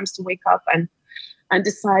sometimes to wake up and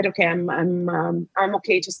decide, okay, I'm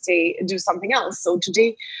okay to stay and do something else. So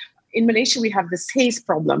today in Malaysia, we have this haze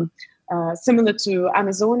problem, similar to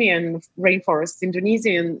Amazonian rainforest.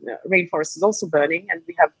 Indonesian rainforest is also burning, and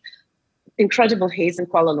we have incredible haze in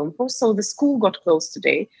Kuala Lumpur. So the school got closed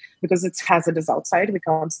today because it's hazardous outside. We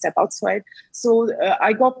can't step outside. So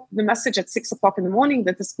I got the message at 6:00 in the morning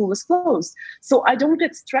that the school is closed. So I don't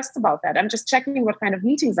get stressed about that. I'm just checking what kind of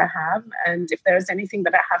meetings I have and if there's anything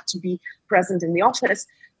that I have to be present in the office.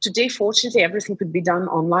 Today, fortunately, everything could be done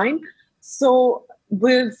online. So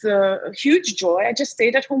with huge joy, I just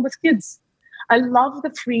stayed at home with kids. I love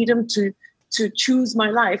the freedom to choose my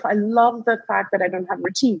life. I love the fact that I don't have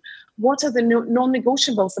routine. What are the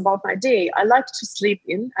non-negotiables about my day? I like to sleep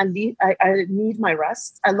in. I need my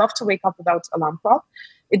rest. I love to wake up without alarm clock.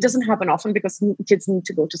 It doesn't happen often because kids need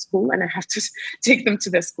to go to school and I have to take them to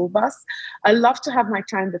their school bus. I love to have my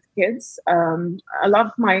time with kids. I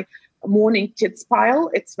love my morning kids pile.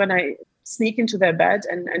 It's when I sneak into their bed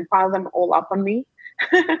and pile them all up on me.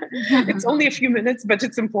 It's only a few minutes, but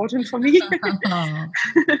it's important for me.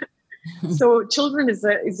 So children is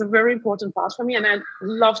a very important part for me, and I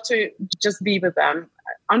love to just be with them.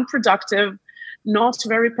 Unproductive, not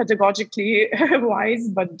very pedagogically wise,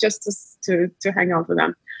 but just to hang out with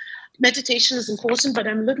them. Meditation is important, but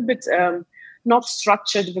I'm a little bit not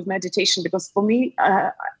structured with meditation because for me,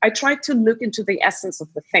 I try to look into the essence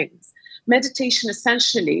of the things. Meditation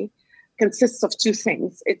essentially consists of two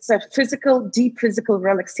things. It's a deep physical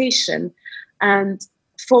relaxation and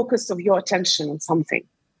focus of your attention on something.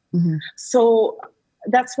 Mm-hmm. So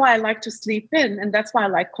that's why I like to sleep in, and that's why I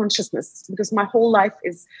like consciousness, because my whole life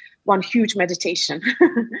is one huge meditation.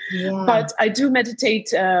 Yeah. But I do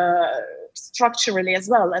meditate structurally as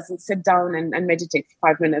well, as in sit down and meditate for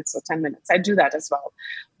 5 minutes or 10 minutes. I do that as well.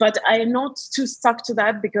 But I am not too stuck to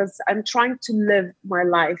that because I'm trying to live my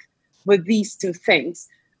life with these two things,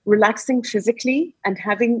 relaxing physically and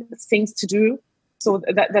having things to do so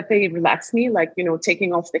that they relax me, like,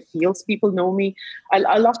 taking off the heels. People know me.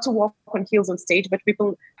 I love to walk on heels on stage, but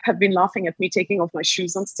people have been laughing at me taking off my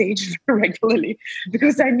shoes on stage regularly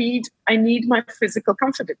because I need my physical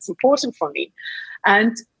comfort. It's important for me.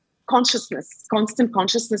 And constant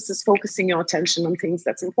consciousness is focusing your attention on things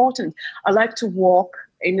that's important. I like to walk.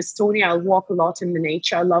 In Estonia, I'll walk a lot in the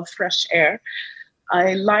nature. I love fresh air.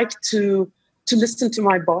 I like to listen to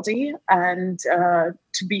my body and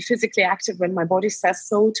to be physically active when my body says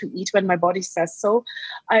so, to eat when my body says so.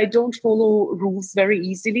 I don't follow rules very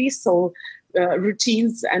easily, so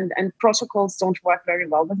routines and protocols don't work very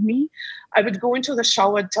well with me. I would go into the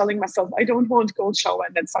shower telling myself, I don't want cold shower,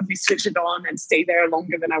 and then suddenly switch it on and stay there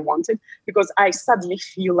longer than I wanted because I suddenly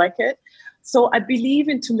feel like it. So I believe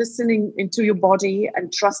into listening into your body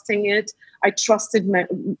and trusting it. I trusted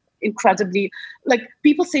incredibly. Like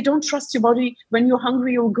people say, don't trust your body. When you're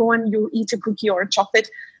hungry, you'll go and you'll eat a cookie or a chocolate.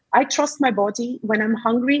 I trust my body. When I'm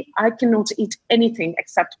hungry, I cannot eat anything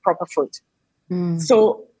except proper food.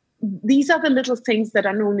 So these are the little things that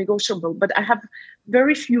are non-negotiable, but I have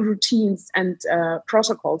very few routines and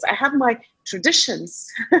protocols. I have my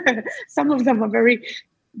traditions. Some of them are very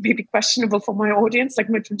maybe questionable for my audience. Like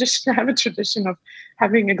my tradition, I have a tradition of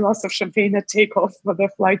having a glass of champagne at takeoff for the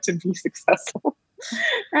flight to be successful.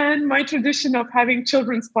 And my tradition of having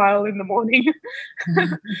children's pile in the morning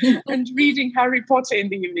and reading Harry Potter in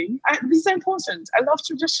the evening. These are important. I love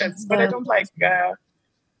traditions, but I don't like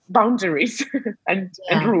boundaries and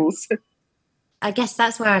rules. I guess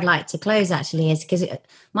that's where I'd like to close actually, is because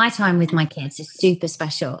my time with my kids is super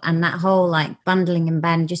special. And that whole like bundling and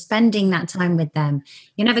bend, just spending that time with them,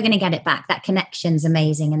 you're never going to get it back. That connection's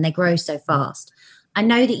amazing and they grow so fast. I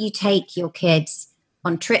know that you take your kids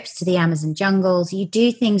on trips to the Amazon jungles, you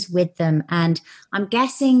do things with them. And I'm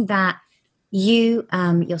guessing that you,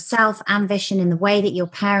 yourself and Vision, in the way that you're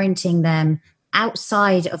parenting them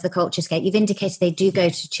outside of the culture scape, you've indicated they do go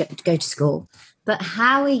to school. But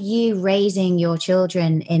how are you raising your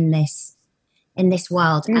children in this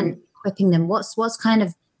world and equipping them? What's kind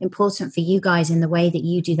of important for you guys in the way that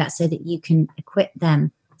you do that so that you can equip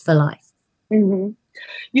them for life? Mm-hmm.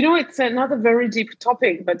 It's another very deep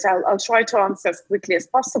topic, but I'll try to answer as quickly as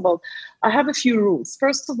possible. I have a few rules.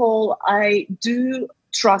 First of all, I do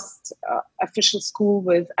trust official school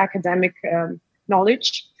with academic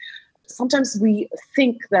knowledge. Sometimes we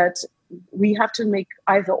think that we have to make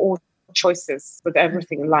either or choices with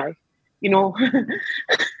everything in life.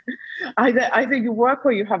 Either you work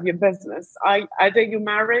or you have your business. Either you're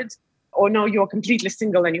married or now you're completely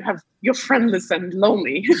single and you're friendless and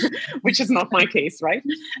lonely, which is not my case, right?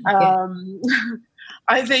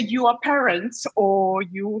 Either you are parents or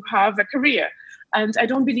you have a career. And I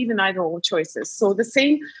don't believe in either or choices. So the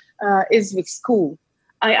same is with school.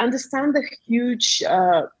 I understand the huge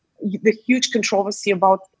controversy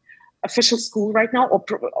about official school right now,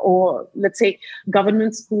 or let's say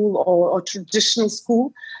government school or traditional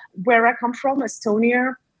school. Where I come from,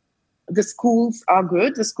 Estonia, the schools are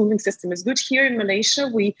good. The schooling system is good. Here in Malaysia,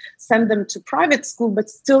 we send them to private school, but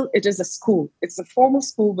still it is a school. It's a formal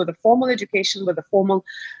school with a formal education, with a formal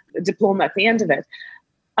diploma at the end of it.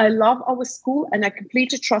 I love our school and I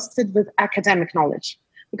completely trust it with academic knowledge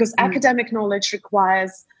because academic knowledge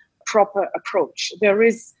requires proper approach. There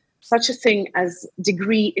is such a thing as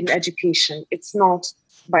degree in education. It's not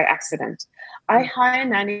by accident. I hire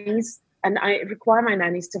nannies and I require my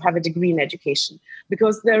nannies to have a degree in education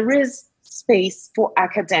because there is space for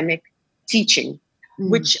academic teaching,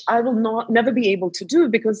 which I will never be able to do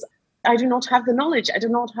because I do not have the knowledge. I do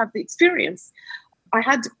not have the experience. I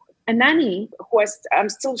had a nanny I'm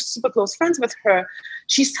still super close friends with her.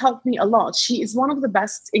 She's helped me a lot. She is one of the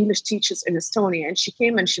best English teachers in Estonia. And she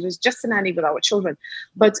came and she was just a nanny with our children.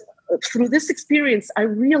 But through this experience, I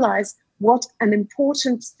realized what an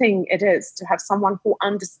important thing it is to have someone who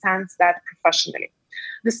understands that professionally.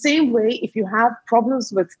 The same way, if you have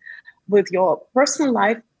problems with your personal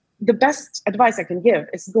life, the best advice I can give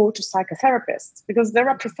is go to psychotherapists because there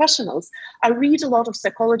are professionals. I read a lot of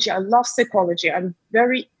psychology. I love psychology. I'm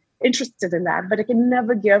very interested in that, but I can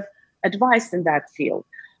never give advice in that field.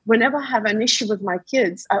 Whenever I have an issue with my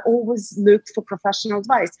kids, I always look for professional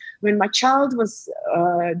advice. When my child was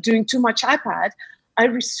doing too much iPad, I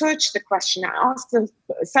researched the question. I asked the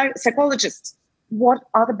psychologist, what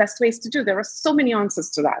are the best ways to do? There are so many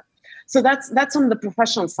answers to that. So that's on the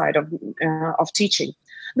professional side of teaching.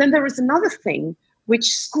 Then there is another thing, which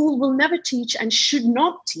school will never teach and should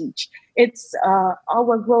not teach. It's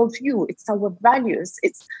our worldview, it's our values,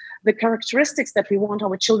 it's the characteristics that we want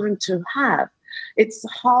our children to have. It's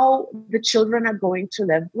how the children are going to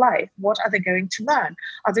live life. What are they going to learn?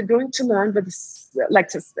 Are they going to learn with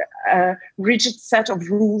a rigid set of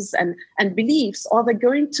rules and beliefs? Or are they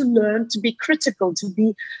going to learn to be critical, to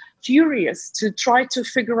be curious, to try to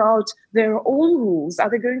figure out their own rules? Are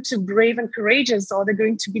they going to be brave and courageous, or are they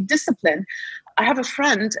going to be disciplined? I have a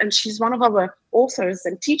friend, and she's one of our authors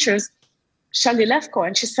and teachers, Shelley Lefko,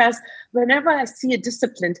 and she says, whenever I see a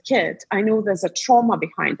disciplined kid, I know there's a trauma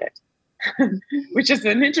behind it. Which is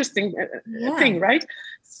an interesting thing, right?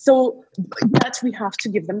 So that we have to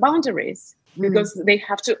give them boundaries, because they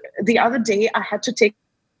have to. The other day, I had to take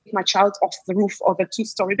my child off the roof of a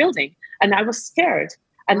 2-story building, and I was scared,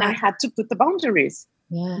 and I had to put the boundaries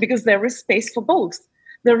because there is space for both.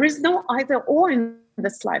 There is no either or in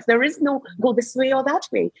this life. There is no go this way or that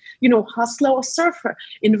way. Hustler or surfer,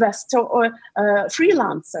 investor or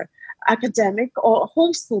freelancer, academic or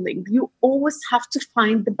homeschooling. You always have to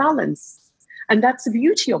find the balance. And that's the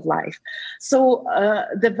beauty of life. So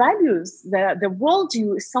the values, the worldview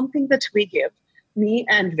is something that we give, me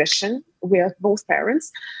and Vishen. We are both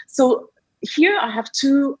parents. So here I have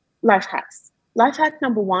 2 life hacks. Life hack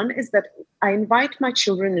number 1 is that I invite my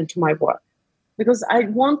children into my work, because I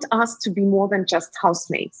want us to be more than just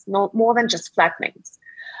housemates, not more than just flatmates.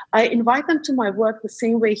 I invite them to my work the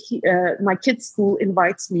same way my kids' school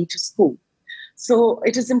invites me to school. So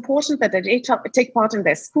it is important that they take part in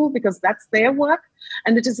their school, because that's their work.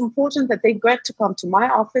 And it is important that they get to come to my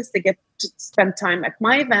office. They get to spend time at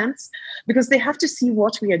my events, because they have to see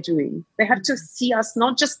what we are doing. They have to see us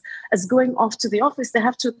not just as going off to the office. They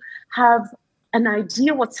have to have an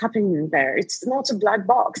idea what's happening there. It's not a black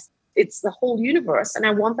box. It's the whole universe. And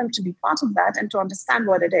I want them to be part of that and to understand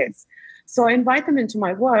what it is. So I invite them into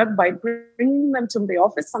my work by bringing them to the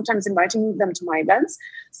office, sometimes inviting them to my events.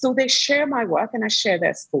 So they share my work and I share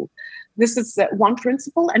their school. This is one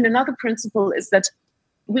principle. And another principle is that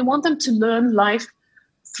we want them to learn life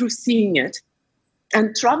through seeing it.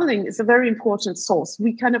 And traveling is a very important source.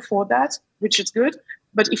 We can afford that, which is good.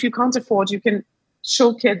 But if you can't afford, you can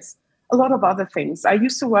show kids a lot of other things. I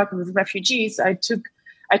used to work with refugees. I took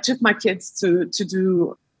my kids to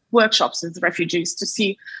do workshops with refugees to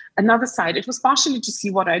see another side. It was partially to see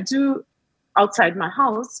what I do outside my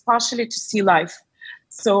house, partially to see life.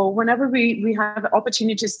 So whenever we have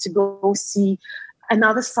opportunities to go see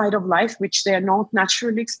another side of life, which they're not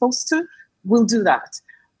naturally exposed to, we'll do that.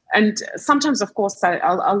 And sometimes, of course,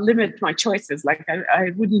 I'll limit my choices. Like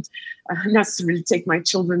I wouldn't necessarily take my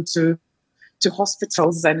children to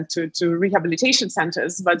hospitals and to rehabilitation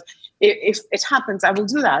centers. But if it happens, I will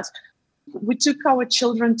do that. We took our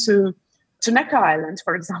children to Necker Island,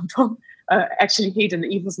 for example. Actually,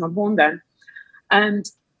 Eve was not born then. And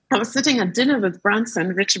I was sitting at dinner with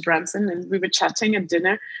Richard Branson, and we were chatting at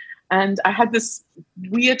dinner. And I had this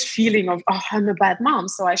weird feeling of, I'm a bad mom.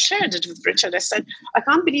 So I shared it with Richard. I said, I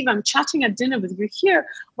can't believe I'm chatting at dinner with you here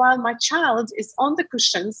while my child is on the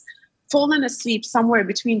cushions, fallen asleep somewhere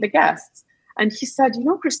between the guests. And he said,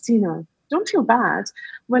 Kristina, don't feel bad.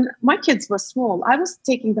 When my kids were small, I was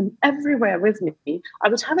taking them everywhere with me. I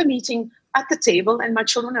would have a meeting at the table and my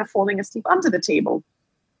children are falling asleep under the table.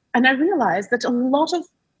 And I realized that a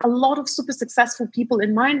lot of super successful people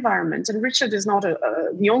in my environment, and Richard is not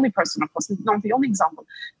the only person, of course, not the only example,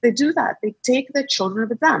 they do that. They take their children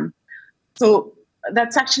with them. So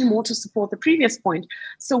that's actually more to support the previous point.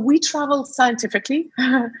 So we travel scientifically.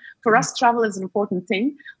 For us, travel is an important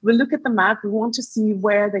thing. We look at the map. We want to see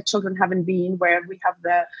where the children haven't been, where we have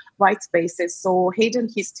the white spaces. So Hayden,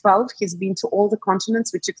 he's 12. He's been to all the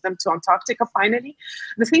continents. We took them to Antarctica finally.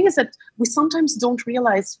 The thing is that we sometimes don't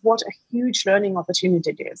realize what a huge learning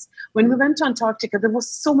opportunity it is. When we went to Antarctica, there was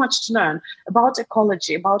so much to learn about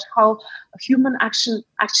ecology, about how human action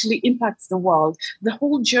actually impacts the world. The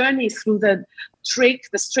whole journey through the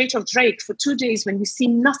Strait of Drake for 2 days, when you see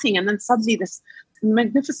nothing and then suddenly this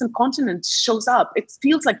magnificent continent shows up. It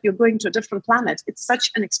feels like you're going to a different planet. It's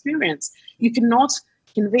such an experience. You cannot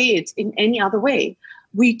convey it in any other way.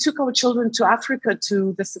 We took our children to Africa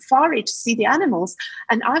to the safari to see the animals.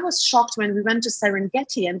 And I was shocked when we went to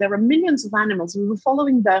Serengeti and there are millions of animals. We were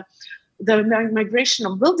following the migration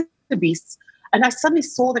of wildebeests. And I suddenly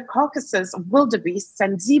saw the carcasses of wildebeests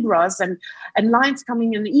and zebras and lions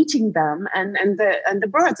coming and eating them and the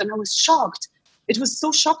birds. And I was shocked. It was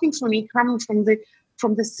so shocking for me coming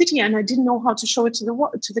from the city, and I didn't know how to show it to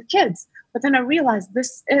the kids. But then I realized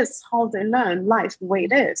this is how they learn life the way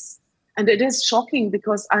it is. And it is shocking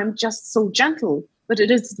because I'm just so gentle, but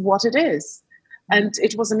it is what it is. And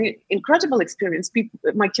it was an incredible experience.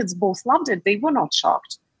 My kids both loved it. They were not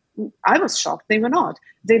shocked. I was shocked. They were not.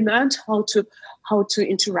 They learned how to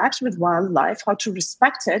interact with wildlife, how to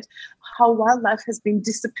respect it, how wildlife has been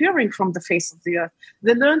disappearing from the face of the earth.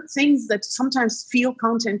 They learned things that sometimes feel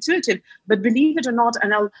counterintuitive, but believe it or not,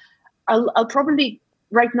 and I'll probably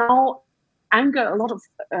right now anger a lot of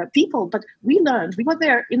people, but we were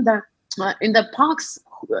there in the parks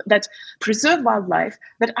that preserve wildlife,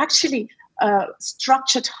 that actually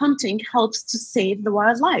structured hunting helps to save the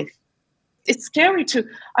wildlife. It's scary to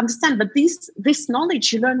understand, but this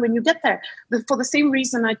knowledge you learn when you get there. For the same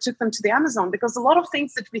reason I took them to the Amazon, because a lot of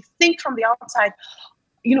things that we think from the outside,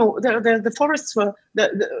 the forests were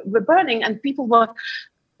burning and people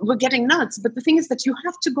were getting nuts. But the thing is that you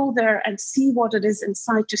have to go there and see what it is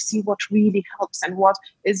inside to see what really helps and what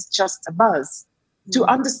is just a buzz, to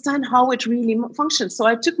understand how it really functions. So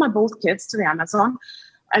I took my both kids to the Amazon.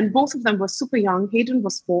 And both of them were super young. Hayden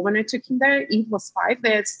was 4 when I took him there. Eve was 5.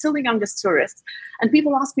 They're still the youngest tourists. And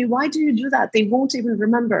people ask me, why do you do that? They won't even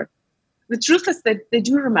remember. The truth is that they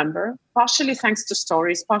do remember, partially thanks to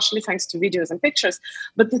stories, partially thanks to videos and pictures.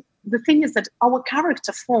 But the thing is that our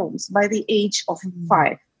character forms by the age of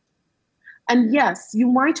 5. And yes, you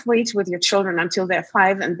might wait with your children until they're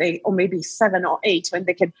 5 or maybe 7 or 8 when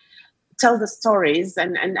they can tell the stories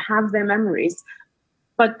and have their memories.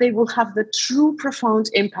 But they will have the true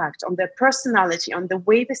profound impact on their personality, on the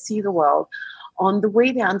way they see the world, on the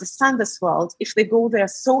way they understand this world, if they go there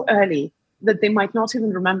so early that they might not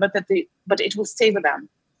even remember but it will stay with them.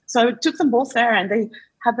 So I took them both there and they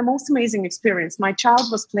had the most amazing experience. My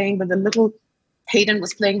child was playing with Hayden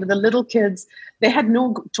was playing with the little kids. They had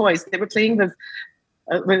no toys. They were playing with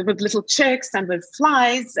little chicks and with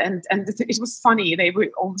flies, and it was funny. They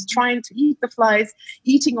were always trying to eat the flies,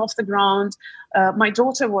 eating off the ground. My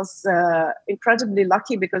daughter was incredibly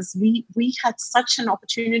lucky because we had such an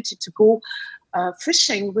opportunity to go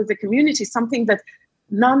fishing with the community, something that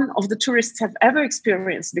none of the tourists have ever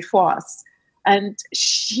experienced before us. And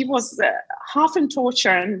she was half in torture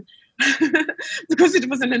and because it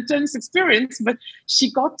was an intense experience, but she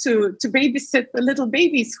got to babysit the little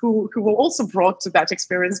babies who were also brought to that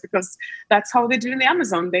experience, because that's how they do in the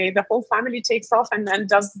Amazon. The whole family takes off and then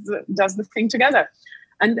does the thing together.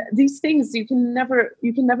 And these things you can never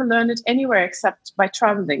learn it anywhere except by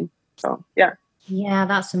traveling. So yeah. Yeah,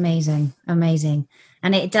 that's amazing.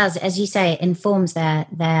 And it does, as you say, it informs their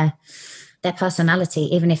personality,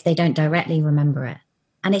 even if they don't directly remember it.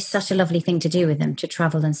 And it's such a lovely thing to do with them, to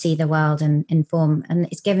travel and see the world and inform. And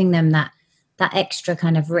it's giving them that extra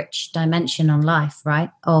kind of rich dimension on life,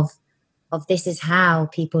 right? Of this is how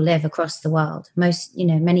people live across the world.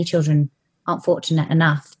 Many children aren't fortunate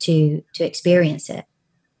enough to experience it.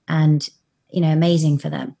 And, amazing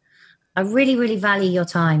for them. I really, really value your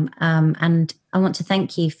time. And I want to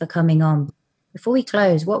thank you for coming on. Before we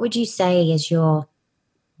close, what would you say is your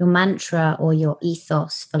mantra or your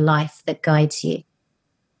ethos for life that guides you?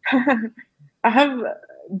 I have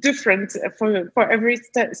different for every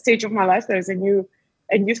stage of my life. There's a new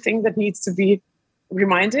thing that needs to be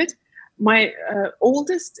reminded. My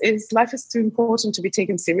oldest is life is too important to be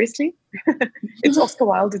taken seriously. It's Oscar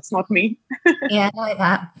Wilde. It's not me. Yeah, I like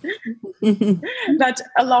that. That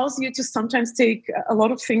allows you to sometimes take a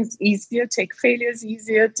lot of things easier, take failures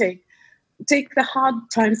easier, take the hard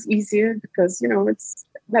times easier, because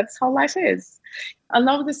that's how life is. I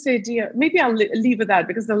love this idea. Maybe I'll leave it at that,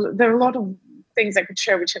 because there are a lot of things I could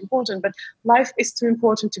share which are important, but life is too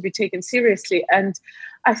important to be taken seriously. And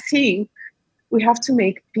I think we have to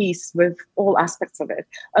make peace with all aspects of it.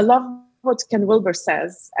 I love what Ken Wilber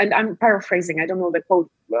says, and I'm paraphrasing, I don't know the quote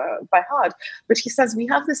by heart, but he says we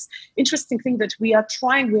have this interesting thing that we are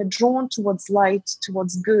drawn towards light,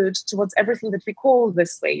 towards good, towards everything that we call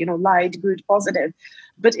this way, light, good, positive.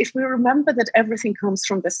 But if we remember that everything comes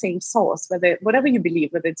from the same source, whatever you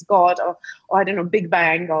believe, whether it's God or I don't know, Big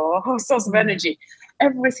Bang or source of energy,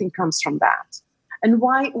 everything comes from that. And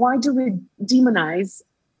why do we demonize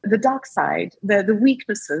the dark side, the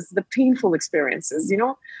weaknesses, the painful experiences,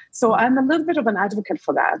 So I'm a little bit of an advocate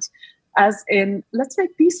for that, as in, let's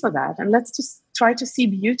make peace for that. And let's just try to see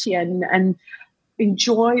beauty and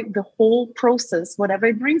enjoy the whole process, whatever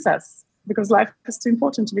it brings us, because life is too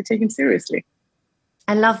important to be taken seriously.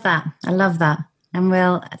 I love that. And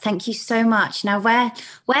Will, thank you so much. Now,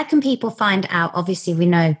 where can people find out? Obviously, we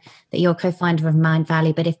know that you're co-founder of Mind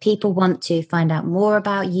Valley, but if people want to find out more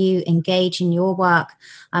about you, engage in your work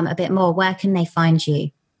a bit more, where can they find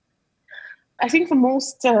you? I think the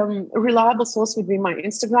most reliable source would be my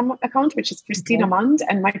Instagram account, which is Kristina Mand,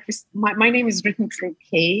 and my name is written through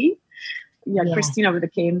K. Yeah, Kristina with a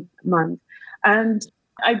K, Mand. And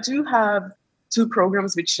I do have 2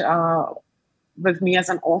 programs which are with me as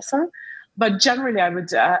an author. But generally, I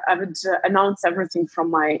would announce everything from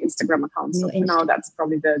my Instagram account. So for now, that's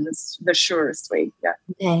probably the surest way. Yeah.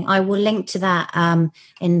 Okay, I will link to that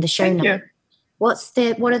in the show notes.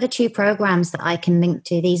 What are the 2 programs that I can link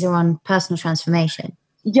to? These are on personal transformation.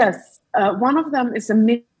 Yes, one of them is a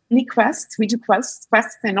mini quest. We do quests.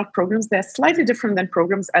 They're not programs. They're slightly different than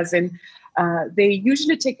programs, as in they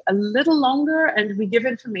usually take a little longer, and we give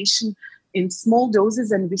information in small doses,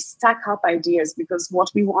 and we stack up ideas, because what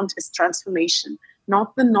we want is transformation,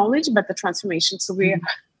 not the knowledge, but the transformation. So we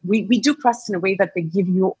do quests in a way that they give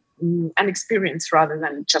you an experience rather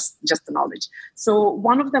than just the knowledge. So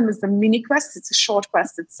one of them is the mini quest. It's a short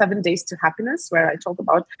quest. It's 7 days to happiness, where I talk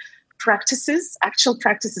about actual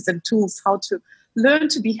practices and tools, how to learn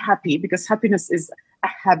to be happy, because happiness is a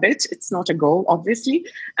habit. It's not a goal, obviously.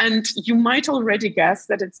 And you might already guess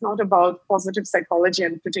that it's not about positive psychology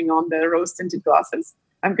and putting on the rose-tinted glasses.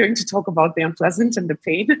 I'm going to talk about the unpleasant and the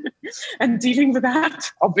pain and dealing with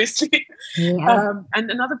that, obviously. Yeah. And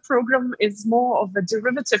another program is more of a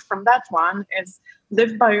derivative from that one, is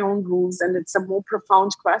live by your own rules. And it's a more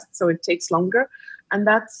profound quest, so it takes longer. And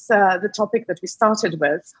that's the topic that we started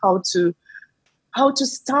with, how to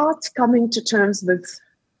start coming to terms with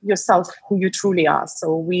yourself, who you truly are.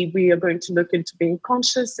 So we are going to look into being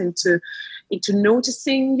conscious, into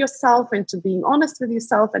noticing yourself, into being honest with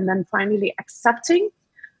yourself, and then finally accepting.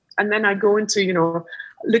 And then I go into,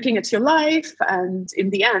 looking at your life. And in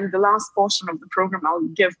the end, the last portion of the program, I'll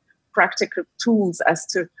give practical tools as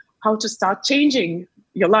to how to start changing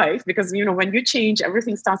your life, because, when you change,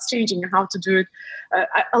 everything starts changing, and how to do it.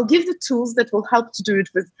 I'll give the tools that will help to do it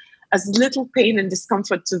with as little pain and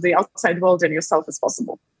discomfort to the outside world and yourself as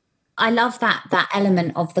possible. I love that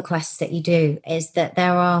element of the quests that you do, is that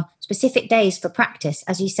there are specific days for practice.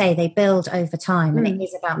 As you say, they build over time, and it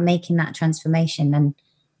is about making that transformation. And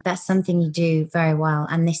that's something you do very well.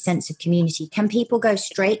 And this sense of community. Can people go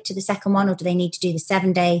straight to the second one, or do they need to do the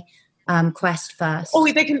 7-day quest first? Oh,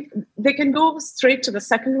 they can go straight to the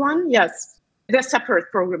second one. Yes, they're separate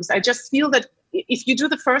programs. I just feel that if you do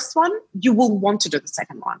the first one, you will want to do the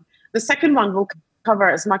second one. The second one will cover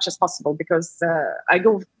as much as possible, because I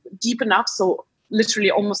go deep enough. So literally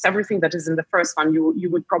almost everything that is in the first one, you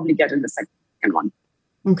would probably get in the second one.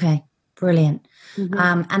 Okay, brilliant.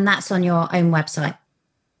 Mm-hmm. And that's on your own website,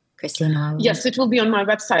 Kristina? Yes, it will be on my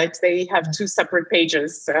website. They have 2 separate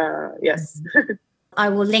pages. Yes. I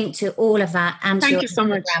will link to all of that and to your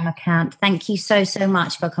Instagram account. Thank you so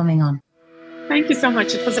much for coming on. Thank you so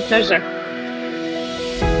much. It was a pleasure.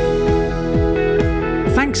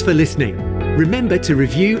 Thanks for listening. Remember to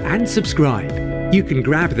review and subscribe. You can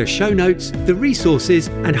grab the show notes, the resources,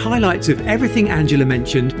 and highlights of everything Angela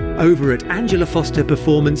mentioned over at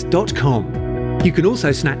angelafosterperformance.com. You can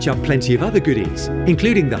also snatch up plenty of other goodies,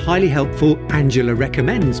 including the highly helpful Angela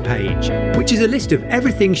Recommends page, which is a list of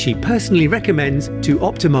everything she personally recommends to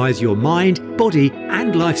optimize your mind, body,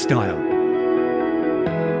 and lifestyle.